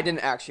front. Well, I didn't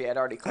actually. I'd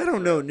already. I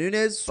don't know.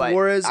 Nunez, But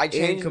Suarez, I and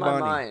changed my Cavani.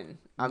 mind.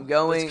 I'm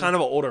going. It's kind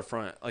of an older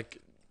front. Like,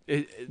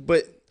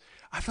 But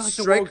I feel like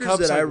the World strikers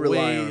Cup's that I like rely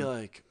way on.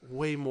 like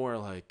way more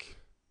like.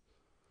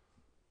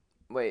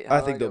 Wait, how I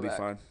do think go they'll be back?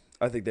 fine.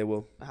 I think they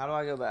will. How do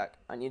I go back?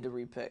 I need to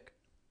repick.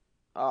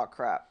 Oh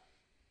crap!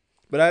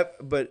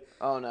 But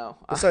Oh no.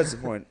 besides the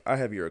point, I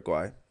have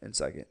Uruguay in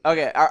second.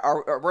 Okay,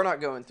 we're not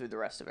going through the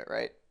rest of it,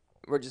 right?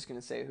 We're just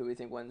gonna say who we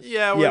think wins.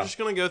 Yeah, we're Yeah. just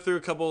gonna go through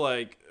a couple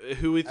like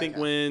who we think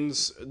Okay.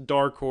 wins,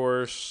 dark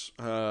horse,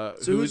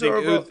 who's our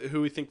overall-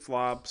 who we think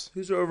flops.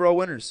 Who's our overall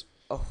winners?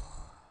 Oh.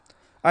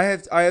 I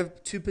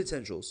have two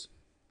potentials.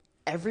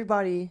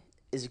 Everybody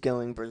is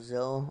going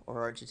Brazil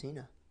or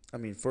Argentina. I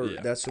mean,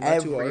 Yeah. that's not too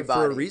hard for a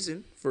Everybody.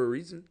 reason. For a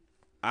reason.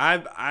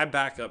 I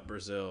back up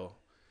Brazil.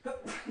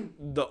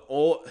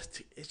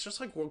 It's just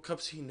like World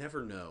Cups. You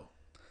never know.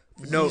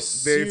 No, You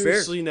very fair.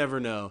 seriously never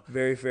know.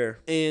 Very fair.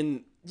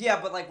 And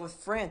Yeah, but like with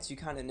France, you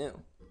kind of knew.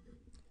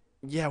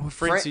 yeah, with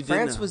France, you did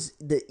France know. was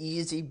the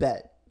easy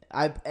bet.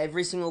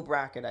 Every single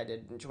bracket I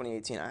did in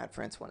 2018, I had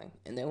France winning,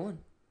 and they won.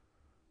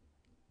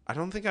 I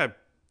don't think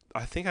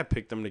I think I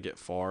picked them to get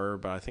far,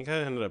 but I think I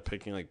ended up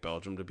picking like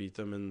Belgium to beat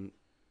them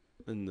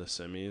in the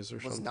semis or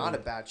It was something. not a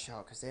bad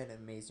shot because they had an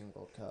amazing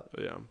World Cup.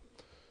 But yeah.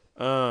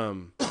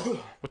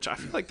 Which I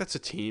feel like that's a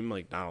team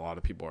like not a lot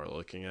of people are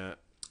looking at.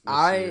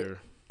 This year.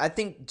 I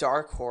think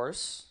dark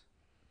horse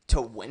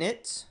to win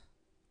it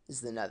is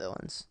the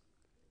Netherlands.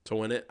 To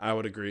win it, I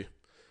would agree.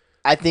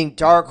 I think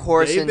dark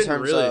horse They've in been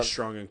terms really of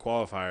strong in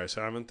qualifiers,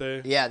 haven't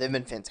they? yeah, they've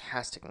been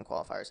fantastic in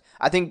qualifiers.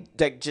 I think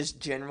like just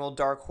general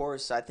dark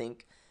horse. I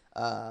think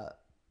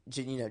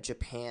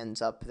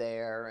Japan's up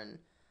there, and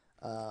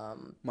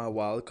My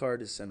wild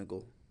card is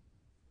Senegal.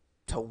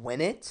 to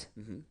win it,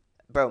 Mm-hmm.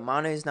 bro,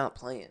 Mane's not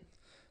playing.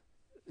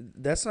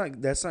 That's not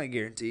a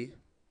guarantee.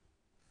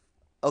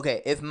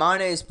 Okay, if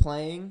Mane is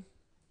playing,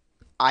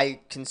 I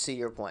can see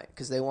your point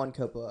because they won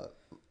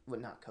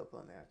not Copa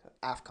America,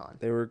 AFCON.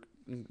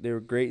 They were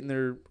great in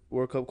their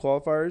World Cup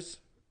qualifiers.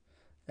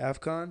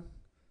 AFCON.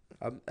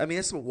 I mean,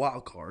 that's a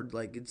wild card.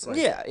 Like it's like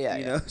Yeah.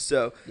 you know.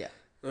 So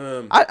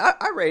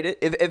I rate it.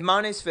 If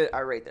Mane's fit, I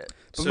rate it.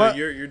 So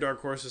your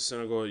dark horse is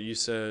Senegal. You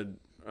said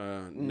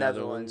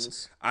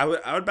Netherlands. I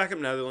would back up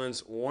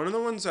Netherlands. One of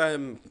the ones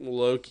I'm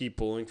low key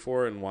pulling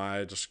for, and why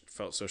I just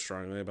felt so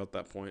strongly about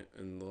that point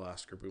in the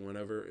last group we went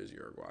over is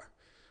Uruguay.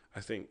 I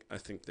think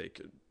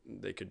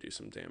they could do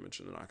some damage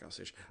in the knockout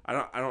stage. I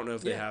don't know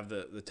if they have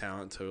the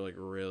talent to like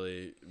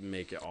really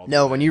make it all.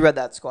 No, the way. when you read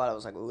that squad, I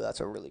was like, ooh,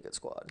 that's a really good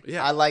squad.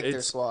 Yeah, I like their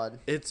it's- squad.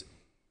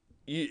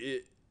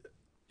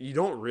 You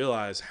don't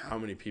realize how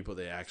many people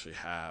they actually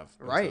have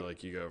Right. until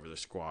like you go over the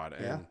squad,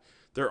 and Yeah.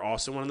 they're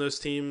also one of those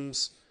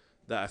teams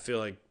that I feel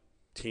like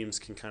teams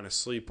can kind of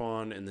sleep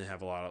on, and they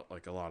have a lot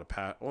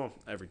of well,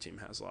 every team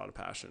has a lot of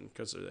passion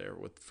because they're there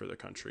for their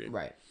country,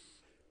 Right.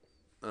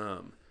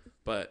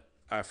 But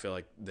I feel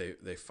like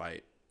they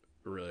fight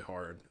really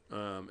hard,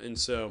 and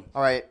so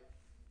All right.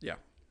 yeah.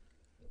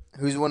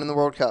 Who's winning the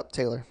World Cup,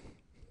 Taylor?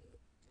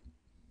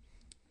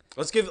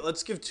 Let's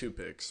give two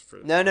picks for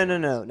No.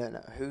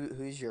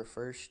 Who's your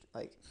first?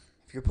 Like,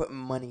 if you're putting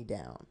money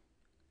down,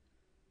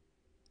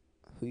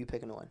 who you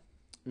picking to win?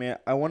 man,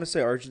 I want to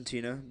say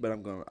Argentina, but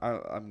I'm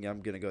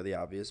gonna go the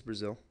obvious,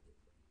 Brazil.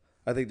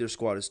 I think their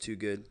squad is too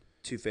good,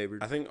 too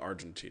favored. I think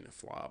Argentina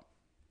flop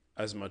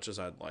as much as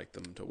I'd like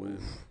them to win.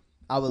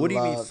 I would. What do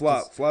you mean love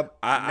flop? to- Flop?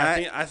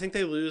 I think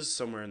they lose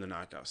somewhere in the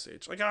knockout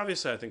stage. Like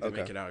obviously, I think they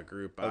Okay. make it out of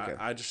group. But Okay.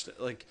 I just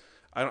like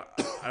I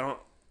don't.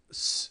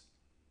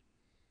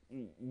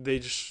 They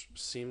just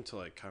seem to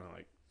like kind of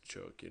like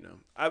choke. You know,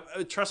 I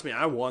trust me.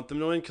 I want them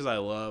to win because I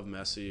love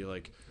Messi.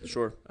 Like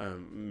Sure.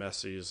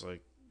 Messi is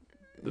like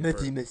the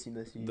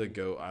Messi. the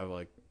GOAT I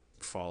like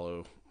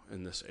follow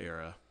in this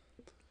era.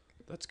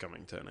 That's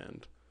coming to an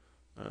end.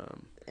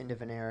 End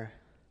of an era.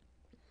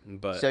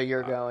 But So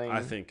you're going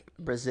I think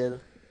Brazil.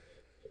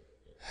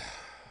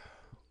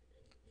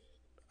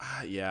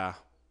 yeah.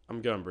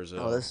 I'm going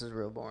Brazil. Oh, this is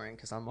real boring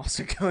because I'm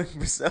also going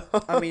Brazil.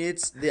 I mean,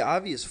 it's the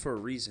obvious for a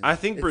reason. I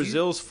think If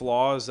Brazil's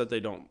flaw is that they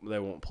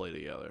won't play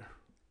together.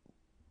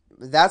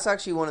 That's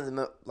actually one of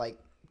the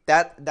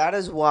that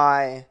is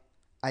why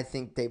I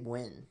think they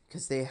win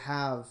because they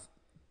have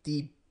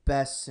the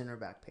best center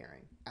back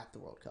pairing at the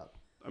World Cup.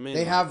 I mean,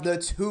 They have the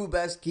 2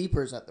 best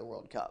keepers at the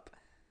World Cup.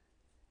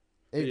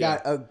 They've Yeah.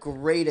 got a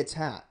great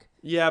attack.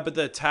 Yeah, but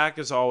the attack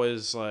is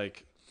always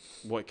like,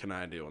 what can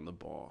I do on the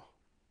ball?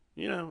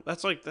 You know,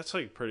 that's like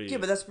pretty. Yeah,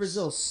 but that's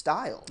Brazil's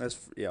style. That's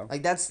yeah.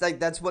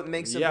 That's what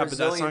makes a yeah, but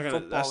Brazilian that's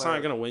not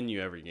footballer. gonna win you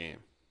every game.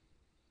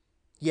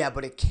 Yeah,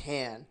 but it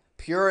can.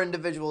 Pure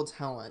individual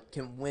talent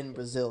can win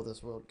Brazil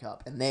this World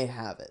Cup, and they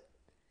have it.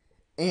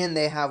 And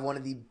they have one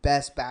of the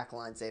best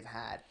backlines they've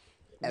had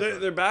ever.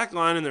 Their back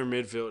line and their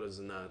midfield is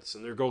nuts,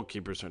 and their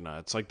goalkeepers are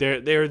nuts. Like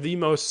they're the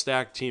most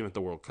stacked team at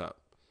the World Cup.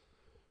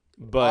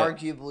 But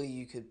Arguably,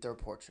 you could throw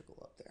Portugal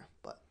up there,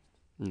 but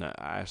no,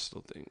 I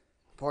still think.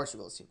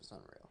 Portugal's team is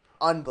unreal.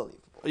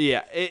 Unbelievable.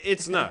 Yeah,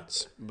 it's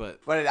nuts, but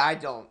But I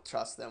don't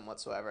trust them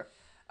whatsoever.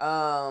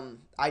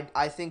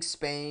 I think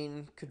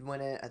Spain could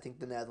win it. I think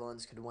the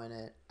Netherlands could win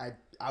it.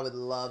 I would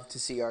love to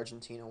see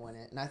Argentina win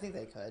it, and I think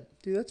they could.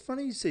 Dude, that's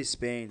funny you say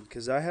Spain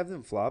because I have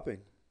them flopping.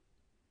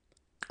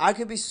 I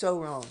could be so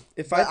wrong.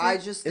 If But I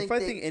just think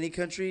think any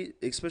country,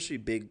 especially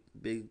big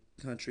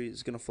country,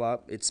 is gonna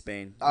flop, it's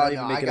Spain. Oh Not no,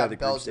 even make I it out of the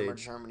got group Belgium or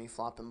stage. Germany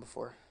flopping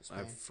before I Spain.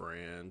 have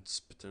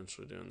France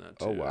potentially doing that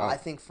too. Oh, wow. I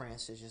think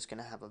France is just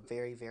gonna have a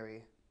very,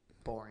 very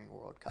boring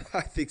World Cup.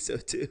 I think so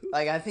too.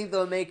 Like I think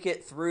they'll make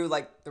it through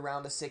like the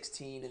round of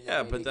 16 and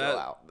Yeah, then maybe but go that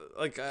out.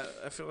 like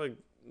I feel like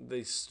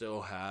they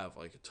still have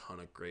like a ton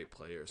of great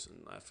players,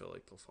 and I feel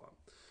like they'll flop.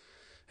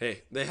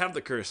 Hey, they have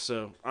the curse,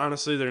 so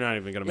honestly, they're not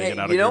even gonna make it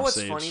out of you know group what's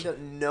stage. funny though?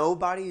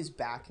 Nobody is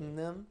backing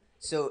them.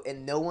 So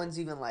and no one's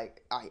even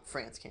like, all right,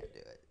 France can't do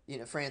it. You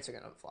know, France are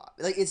gonna flop.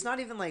 Like it's not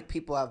even like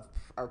people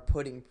are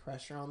putting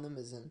pressure on them.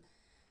 As in,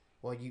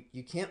 well,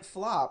 you can't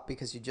flop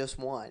because you just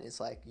won. It's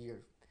like you're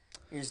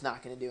just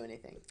not gonna do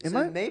anything.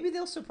 Maybe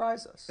they'll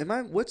surprise us.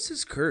 What's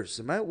this curse?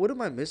 What am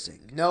I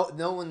missing? No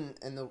one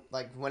in the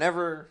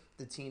whenever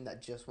the team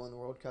that just won the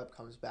World Cup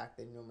comes back,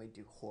 they normally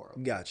do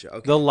horrible. Gotcha.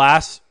 Okay. The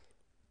last,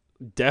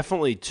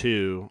 definitely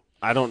 2.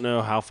 I don't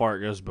know how far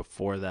it goes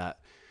before that,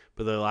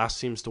 but the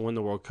last teams to win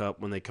the World Cup,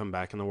 when they come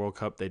back in the World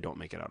Cup, they don't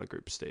make it out of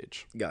group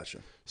stage. Gotcha.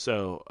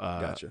 So,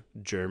 Gotcha.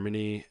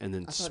 Germany and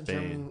then I thought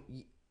Spain.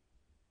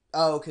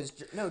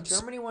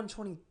 Germany won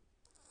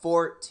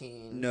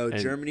 2014. No, And-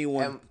 Germany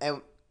won.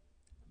 and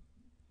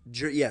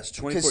Yes,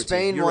 2014.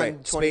 Spain You're won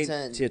right.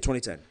 2010. Yeah,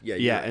 2010. Yeah,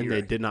 Yeah, right, and you're they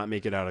right. did not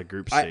make it out of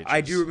group stages.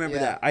 I do remember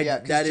Yeah, that. yeah,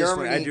 'cause that is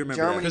funny. I Germany- do remember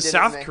Germany that. Because didn't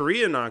South make-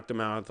 Korea knocked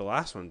them out at the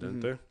last one, didn't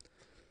they?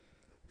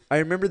 I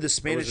remember the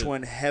Spanish it-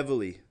 one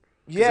heavily. I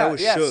Yeah,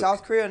 was yeah. shook.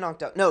 South Korea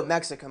knocked out. No,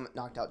 Mexico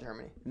knocked out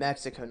Germany.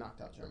 Mexico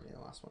knocked out Germany in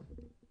the last one.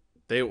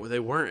 They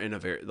weren't in a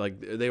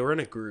they were in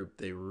a group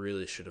they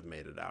really should have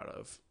made it out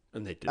of,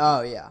 and they didn't.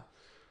 Oh yeah,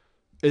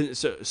 And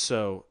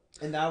so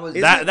and that was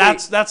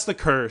that's the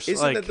curse.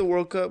 Isn't like, that the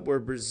World Cup where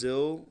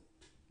Brazil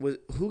was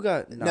who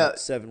got No. knocked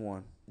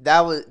 7-1?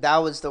 that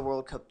was the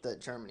World Cup that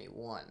Germany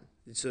won,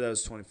 So that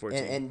was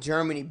 2014. and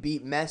Germany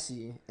beat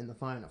Messi in the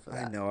final for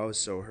that. I know. I was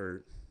so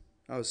hurt.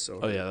 oh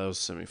yeah, that was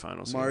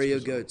semifinals. Mario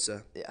against Brazil.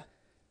 Götze. Yeah,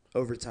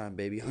 Overtime,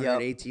 baby.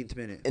 118th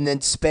minute. and then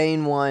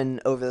Spain won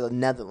over the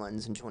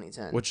Netherlands in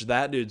 2010. Which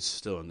that dude's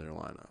still in their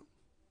lineup.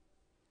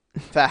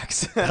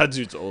 Facts. That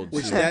dude's old.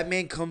 Which too. that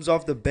man comes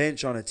off the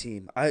bench on a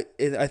team. I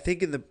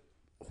think in the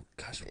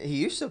gosh. He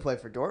used to play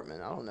for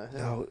Dortmund. I don't know who.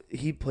 No,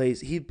 he plays.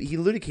 He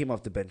literally came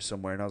off the bench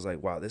somewhere, and I was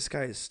like, wow, this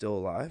guy is still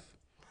alive.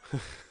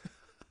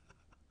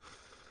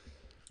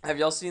 Have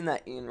y'all seen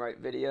that Ian Wright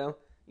video?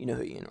 You know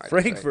who Ian Wright is,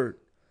 Frankfurt.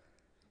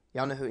 right?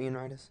 Y'all know who Ian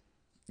Wright is?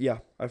 Yeah,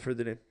 I've heard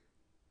the name.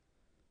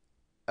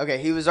 Okay,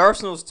 he was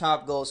Arsenal's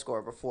top goal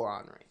scorer before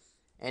Henry,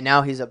 and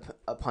now he's a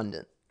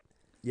pundit.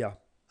 Yeah.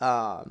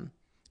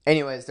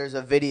 Anyways, there's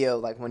a video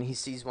like when he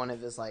sees one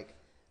of his like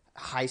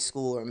high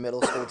school or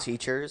middle school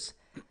teachers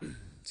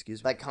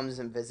Excuse me. like comes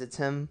and visits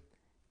him,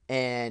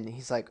 and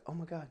he's like, "Oh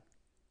my god,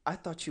 I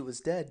thought you was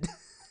dead."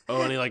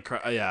 Oh, and he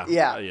yeah.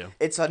 yeah,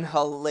 it's a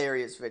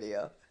hilarious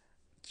video,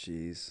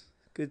 Jeez.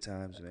 Good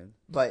times, man.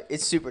 but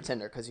it's super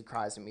tender because he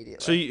cries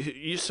immediately. So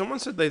you someone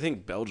said they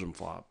think Belgium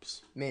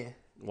flops. Man,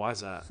 Why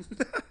is that?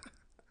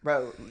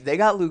 bro, they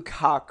got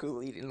Lukaku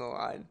leading the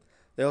line.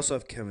 They also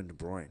have Kevin De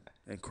Bruyne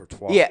and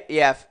Courtois.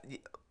 Yeah.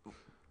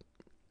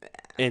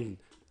 And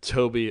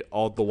Toby,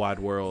 all the wide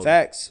world,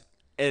 Facts.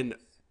 and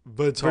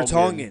Vertonghen.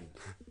 Vertonghen.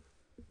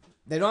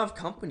 They don't have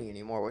company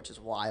anymore, which is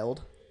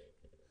wild.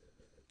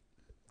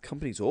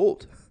 Company's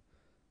old.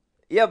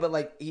 Yeah, but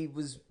like he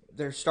was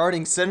their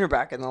starting center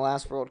back in the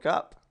last World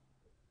Cup.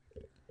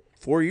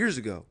 4 years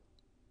ago.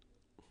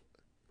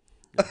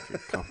 Your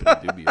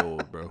company do be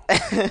old, bro.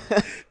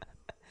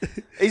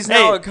 He's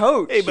now a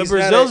coach. Hey, but He's not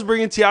Brazil's a-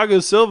 bringing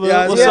Thiago Silva. Yeah,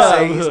 I was What's gonna up?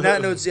 say he's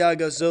not no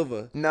Thiago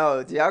Silva.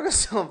 No, Thiago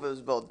Silva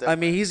was built different. I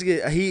mean,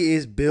 he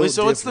is built. Wait,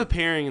 so what's the different.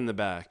 pairing in the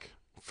back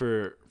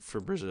for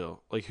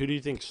Brazil? Like, who do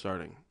you think's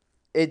starting?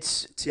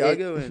 it's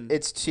Thiago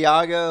it's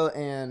Thiago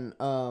and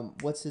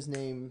what's his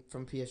name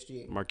from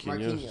PSG?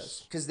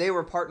 Marquinhos. Because they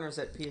were partners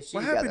at PSG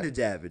What together. happened to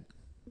David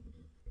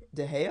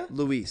De Gea?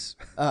 Luis?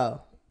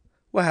 Oh,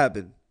 What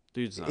happened?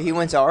 Dude's not. he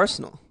went to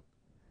Arsenal.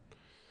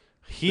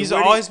 He's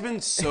Where do you- always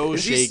been so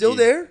Is shaky. he still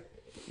there?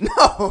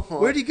 No.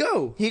 Where'd he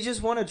go? He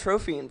just won a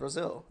trophy in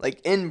Brazil.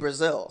 Like, in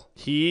Brazil.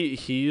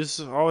 He's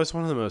always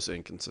one of the most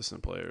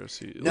inconsistent players.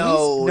 He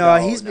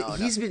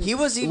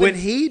was even when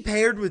he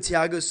paired with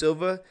Thiago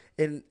Silva,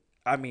 and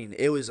I mean,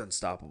 it was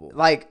unstoppable.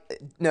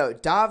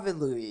 David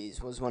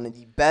Luiz was one of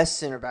the best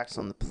center backs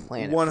on the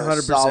planet 100%. for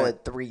a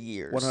solid 3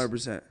 years.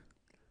 100%.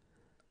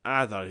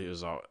 I thought he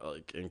was all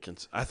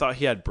inconsistent. I thought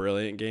he had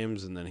brilliant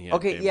games, and then he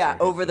had games where he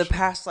over the was-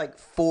 past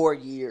 4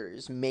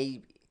 years,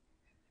 maybe.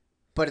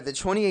 But at the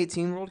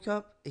 2018 World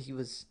Cup,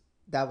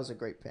 that was a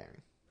great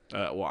pairing.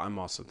 Well, I'm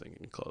also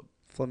thinking club.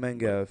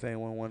 Flamengo, if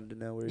anyone wanted to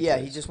know where he Yeah,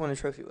 plays. he just won a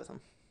trophy with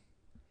him.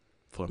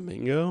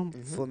 Flamingo?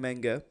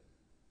 Flamengo.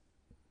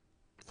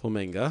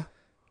 Flamengo?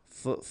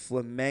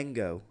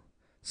 Flamengo.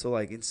 So,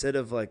 instead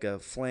of a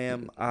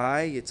flam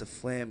I, it's a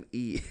flam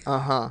E.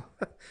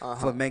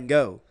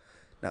 Flamengo.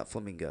 Not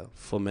flamingo.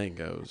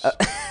 Flamingos.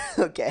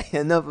 Okay,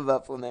 enough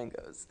about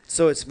flamingos.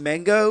 So, it's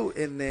mango,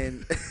 and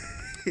then...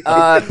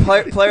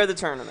 Player of the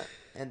tournament,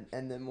 and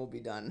then we'll be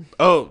done.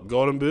 Oh,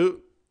 Golden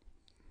Boot?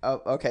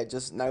 Oh, okay,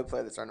 just no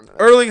player of the tournament.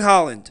 Erling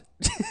Haaland.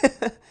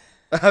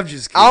 I'm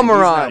just kidding.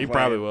 Almiron. He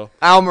probably will.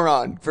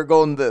 Almiron for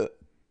Golden Boot.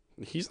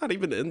 He's not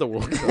even in the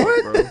World Cup,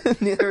 bro.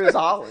 Neither is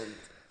Holland.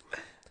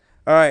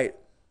 All right.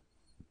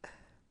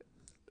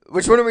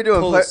 Which one are we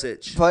doing?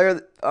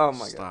 Pulisic. Oh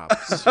my god.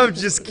 Stop. I'm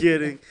just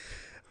kidding.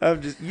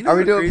 You know Are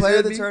we how doing crazy player of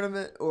that'd the be?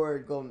 tournament or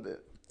Golden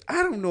Boot?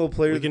 I don't know a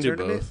player We of the can do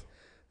tournament.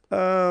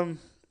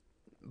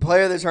 both.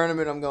 Player of the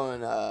tournament, I'm going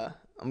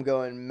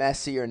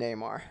Messi or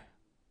Neymar.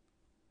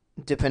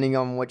 Depending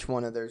on which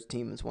one of their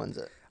teams wins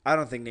it. I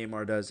don't think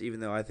Neymar does, even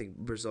though I think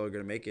Brazil are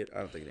going to make it. I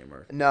don't think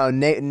Neymar. No,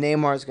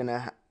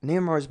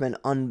 Neymar's been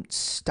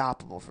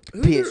unstoppable for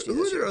Who PSG are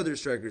this their year. other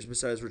strikers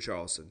besides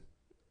Richarlison?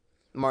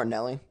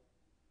 Martinelli.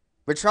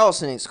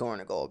 Richarlison ain't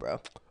scoring a goal,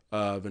 bro.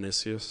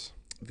 Vinicius.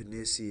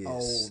 Vinicius.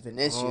 Oh,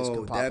 Vinicius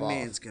could pop that off.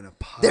 man's going to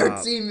pop. Their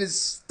team is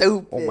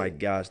stupid. Oh, my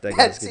gosh. That That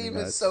guy's getting team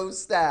nuts. is so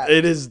stacked.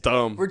 It is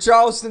dumb.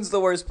 Richarlison's the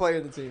worst player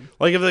of the team.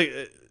 Like, if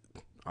they...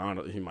 I don't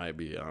know. He might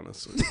be,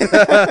 honestly.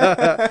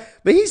 But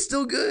he's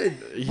still good.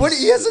 But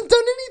he hasn't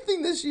done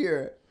anything this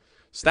year.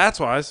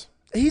 Stats-wise,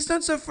 He's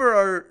done stuff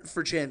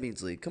for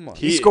Champions League. Come on.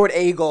 He scored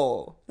a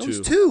goal. That was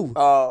two. two.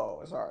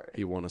 Oh, sorry.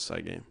 He won a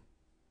side game.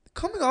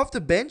 Coming off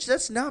the bench,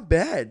 that's not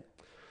bad.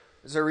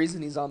 Is there a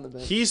reason he's on the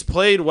bench? He's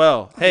played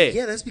well. Hey,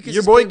 yeah, that's because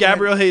your he's boy played well.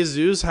 Gabriel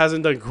Jesus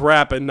hasn't done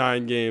crap in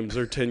 9 games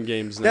or 10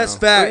 games now. That's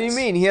What facts. do you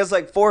mean? He has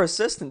 4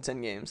 assists in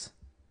 10 games.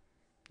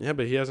 Yeah,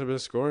 but he hasn't been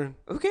scoring.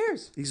 Who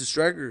cares? He's a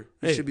striker.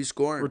 He Hey, should be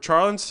scoring.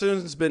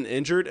 Richarlison's been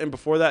injured, and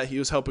before that, he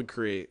was helping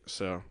create.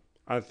 So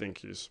I think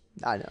he's.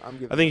 I know.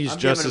 I think he's I'm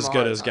just giving as him a good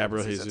hard as time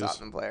Gabriel 'cause he's a Jesus.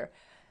 Tottenham player.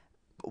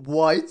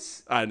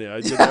 What? I knew.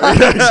 I did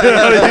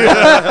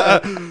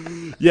that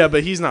reaction. Yeah,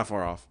 but he's not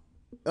far off.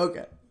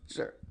 Okay,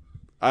 sure.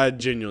 I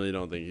genuinely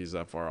don't think he's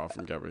that far off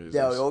from Gabriel Jesus.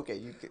 Yeah, okay.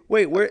 You could,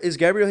 Wait, where is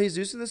Gabriel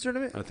Jesus in this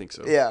tournament? I think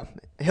so. yeah,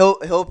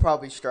 he'll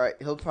probably strike.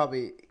 He'll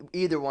probably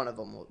either one of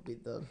them will be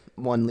the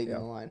one leading the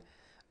line.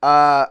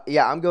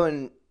 Yeah, I'm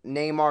going.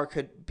 Neymar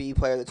could be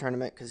player of the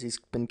tournament because he's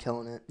been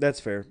killing it. That's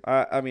fair.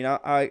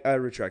 I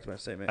retract my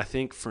statement. I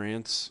think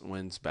France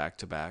wins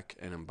back-to-back,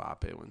 and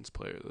Mbappe wins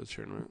player of the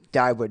tournament.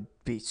 I would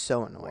be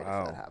so annoyed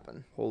Wow. if that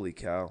happened. Holy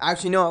cow.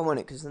 Actually, no, I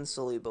wouldn't because then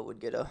Saliba would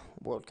get a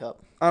World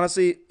Cup.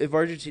 Honestly, if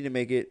Argentina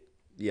make it,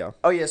 yeah.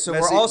 Oh yeah, so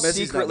we're Messi- all Messi's not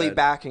secretly bad.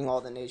 backing all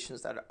the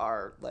nations that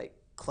are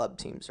club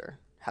teams or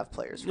have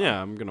players. From. Yeah,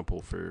 I'm gonna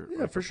pull for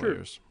for sure.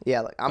 players.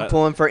 Yeah, I'm That-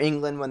 pulling for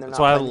England when they're That's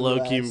not. why I playing the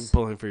low key US.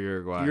 pulling for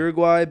Uruguay.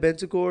 Uruguay,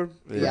 Bentancur.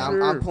 Yeah,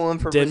 for I'm sure. pulling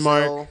for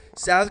Denmark. Brazil.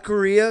 South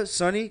Korea,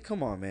 Sonny.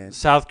 Come on, man.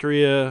 South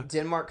Korea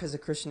Denmark because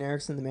of Christian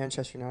Eriksen, the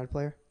Manchester United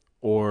player.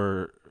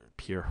 or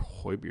Pierre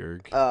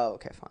Højbjerg. Oh,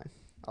 okay, fine.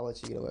 I'll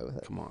let you get away with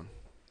it. Come on,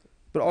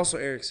 But also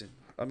Erickson.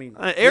 I mean,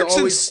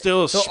 Ericsson's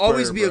still a he'll spur,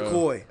 always be bro. a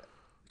koi.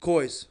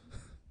 Coy.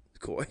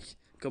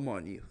 Come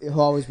on, you.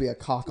 He'll always be a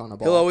cock on a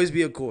ball. He'll always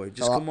be a koi.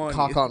 Just come on,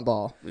 cock you. on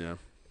ball. Yeah.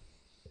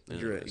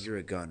 You're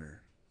a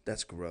gunner.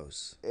 That's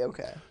gross.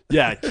 Okay.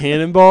 Yeah,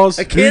 cannonballs.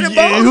 A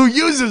cannonball? Who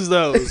uses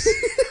those?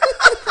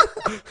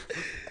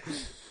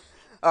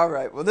 All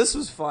right. Well, this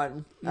was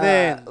fun,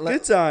 Man, let-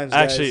 good times,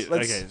 guys. Actually,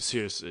 let's- okay,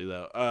 seriously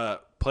though.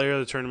 Player of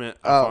the tournament,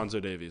 Oh. Alfonso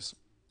Davies.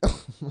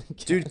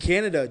 Dude,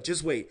 Canada,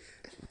 just wait.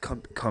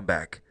 Come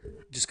back.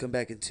 Just come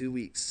back in 2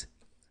 weeks.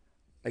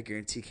 I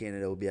guarantee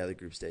Canada will be out of the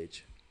group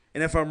stage.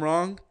 And if I'm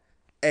wrong,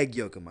 egg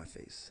yolk on my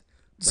face.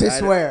 Say But I-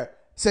 swear.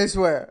 Say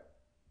swear.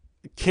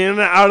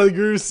 Canada out of the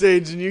group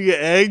stage and you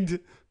get egged.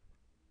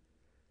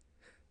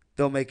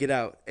 They'll make it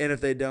out. And if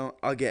they don't,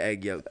 I'll get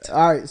egg yolked.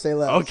 All right. Say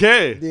less.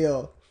 Okay.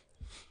 Deal.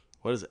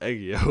 What is egg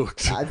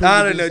yolked? I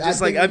don't know,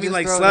 just like- I mean,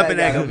 like, slap an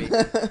egg on me. me.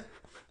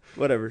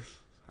 Whatever.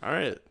 All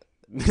right.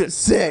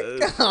 Sick.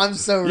 I'm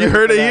so ready You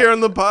heard for it that. here on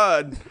the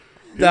pod. Here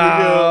we go.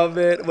 Nah,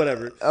 man.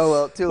 Whatever. Oh,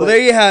 well, too Well, late.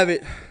 there you have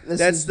it. This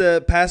That's is-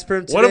 the pass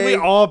perm today. What if we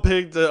all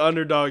picked the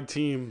underdog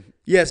team?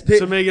 yes,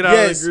 to make it out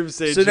of the group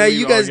stage So and now we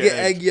you all guys get get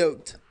egged? egg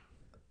yolked.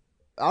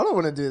 I don't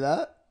want to do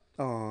that.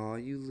 Aw,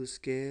 you look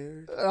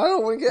scared. I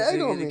don't want to get Is it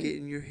egg on gonna me. get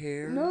in your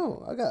hair?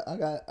 No, I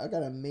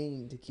got a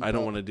mane to keep. I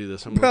don't up. want to do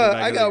this. I'm Bruh, looking back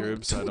I at the got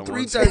group, so I don't 3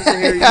 want to. times the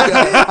hair you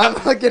got.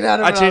 I'm looking at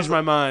him. I and changed was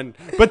my mind.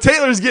 But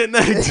Taylor's getting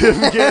active.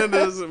 Canada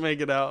doesn't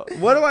make it out.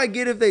 What do I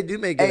get if they do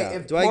make it Hey, out?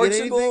 if Do I get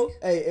Portugal, anything?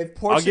 hey, if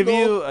Portugal, I'll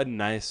give you a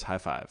nice high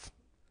five.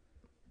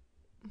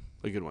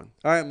 A good one.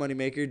 All right,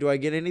 moneymaker. Do I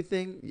get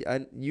anything?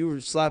 You were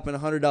slapping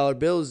 $100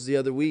 bills the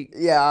other week.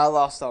 Yeah, I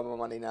lost all my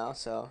money now,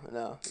 so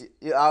no.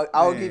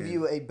 I'll give Man.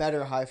 you a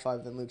better high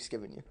five than Luke's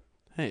giving you.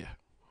 Hey,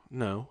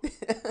 no.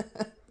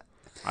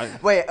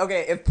 Wait,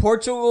 okay. If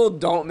Portugal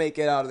don't make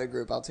it out of the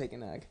group, I'll take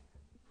an egg.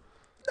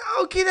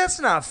 Okay, that's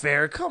not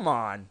fair. Come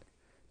on.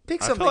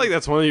 Pick I something. feel like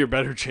that's one of your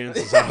better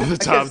chances out of the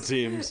top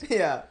teams.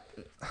 Yeah.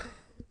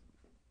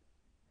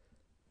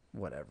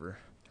 Whatever.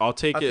 I'll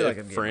take I it feel if like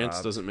I'm getting France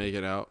robbed. doesn't make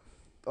it out.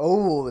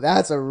 Oh,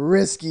 that's a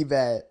risky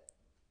bet.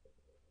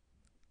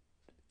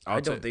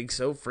 I don't think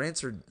so.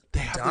 France are They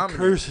have dominant. the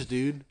curse,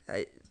 dude.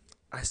 I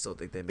still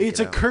think they make It's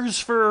it a out. curse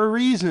for a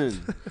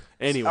reason.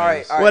 Anyways.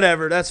 All right.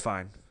 Whatever. That's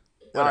fine.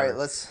 All right, Whatever.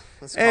 let's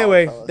call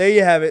Anyway, it, fellas. there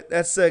you have it.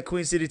 That's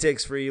Queen City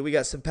Takes for you. We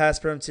got some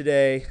past Prem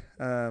today.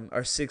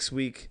 Our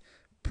 6-week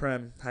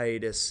Prem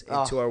hiatus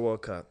into our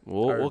World Cup.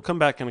 Our We'll come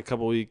back in a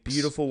couple weeks.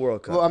 beautiful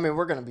World Cup. Well, I mean,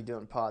 we're gonna be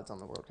doing pods on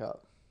the World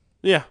Cup.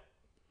 Yeah.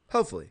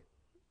 Hopefully.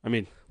 I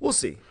mean, We'll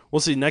see. we'll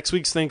see. Next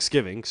week's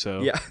Thanksgiving,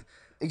 so Yeah.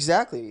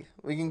 Exactly.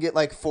 We can get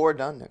like 4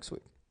 done next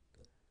week.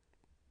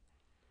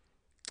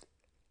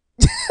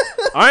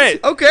 All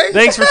right. Okay.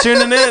 Thanks for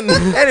tuning in.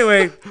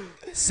 Anyway,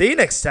 see you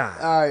next time.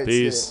 All right.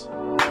 see ya. Peace.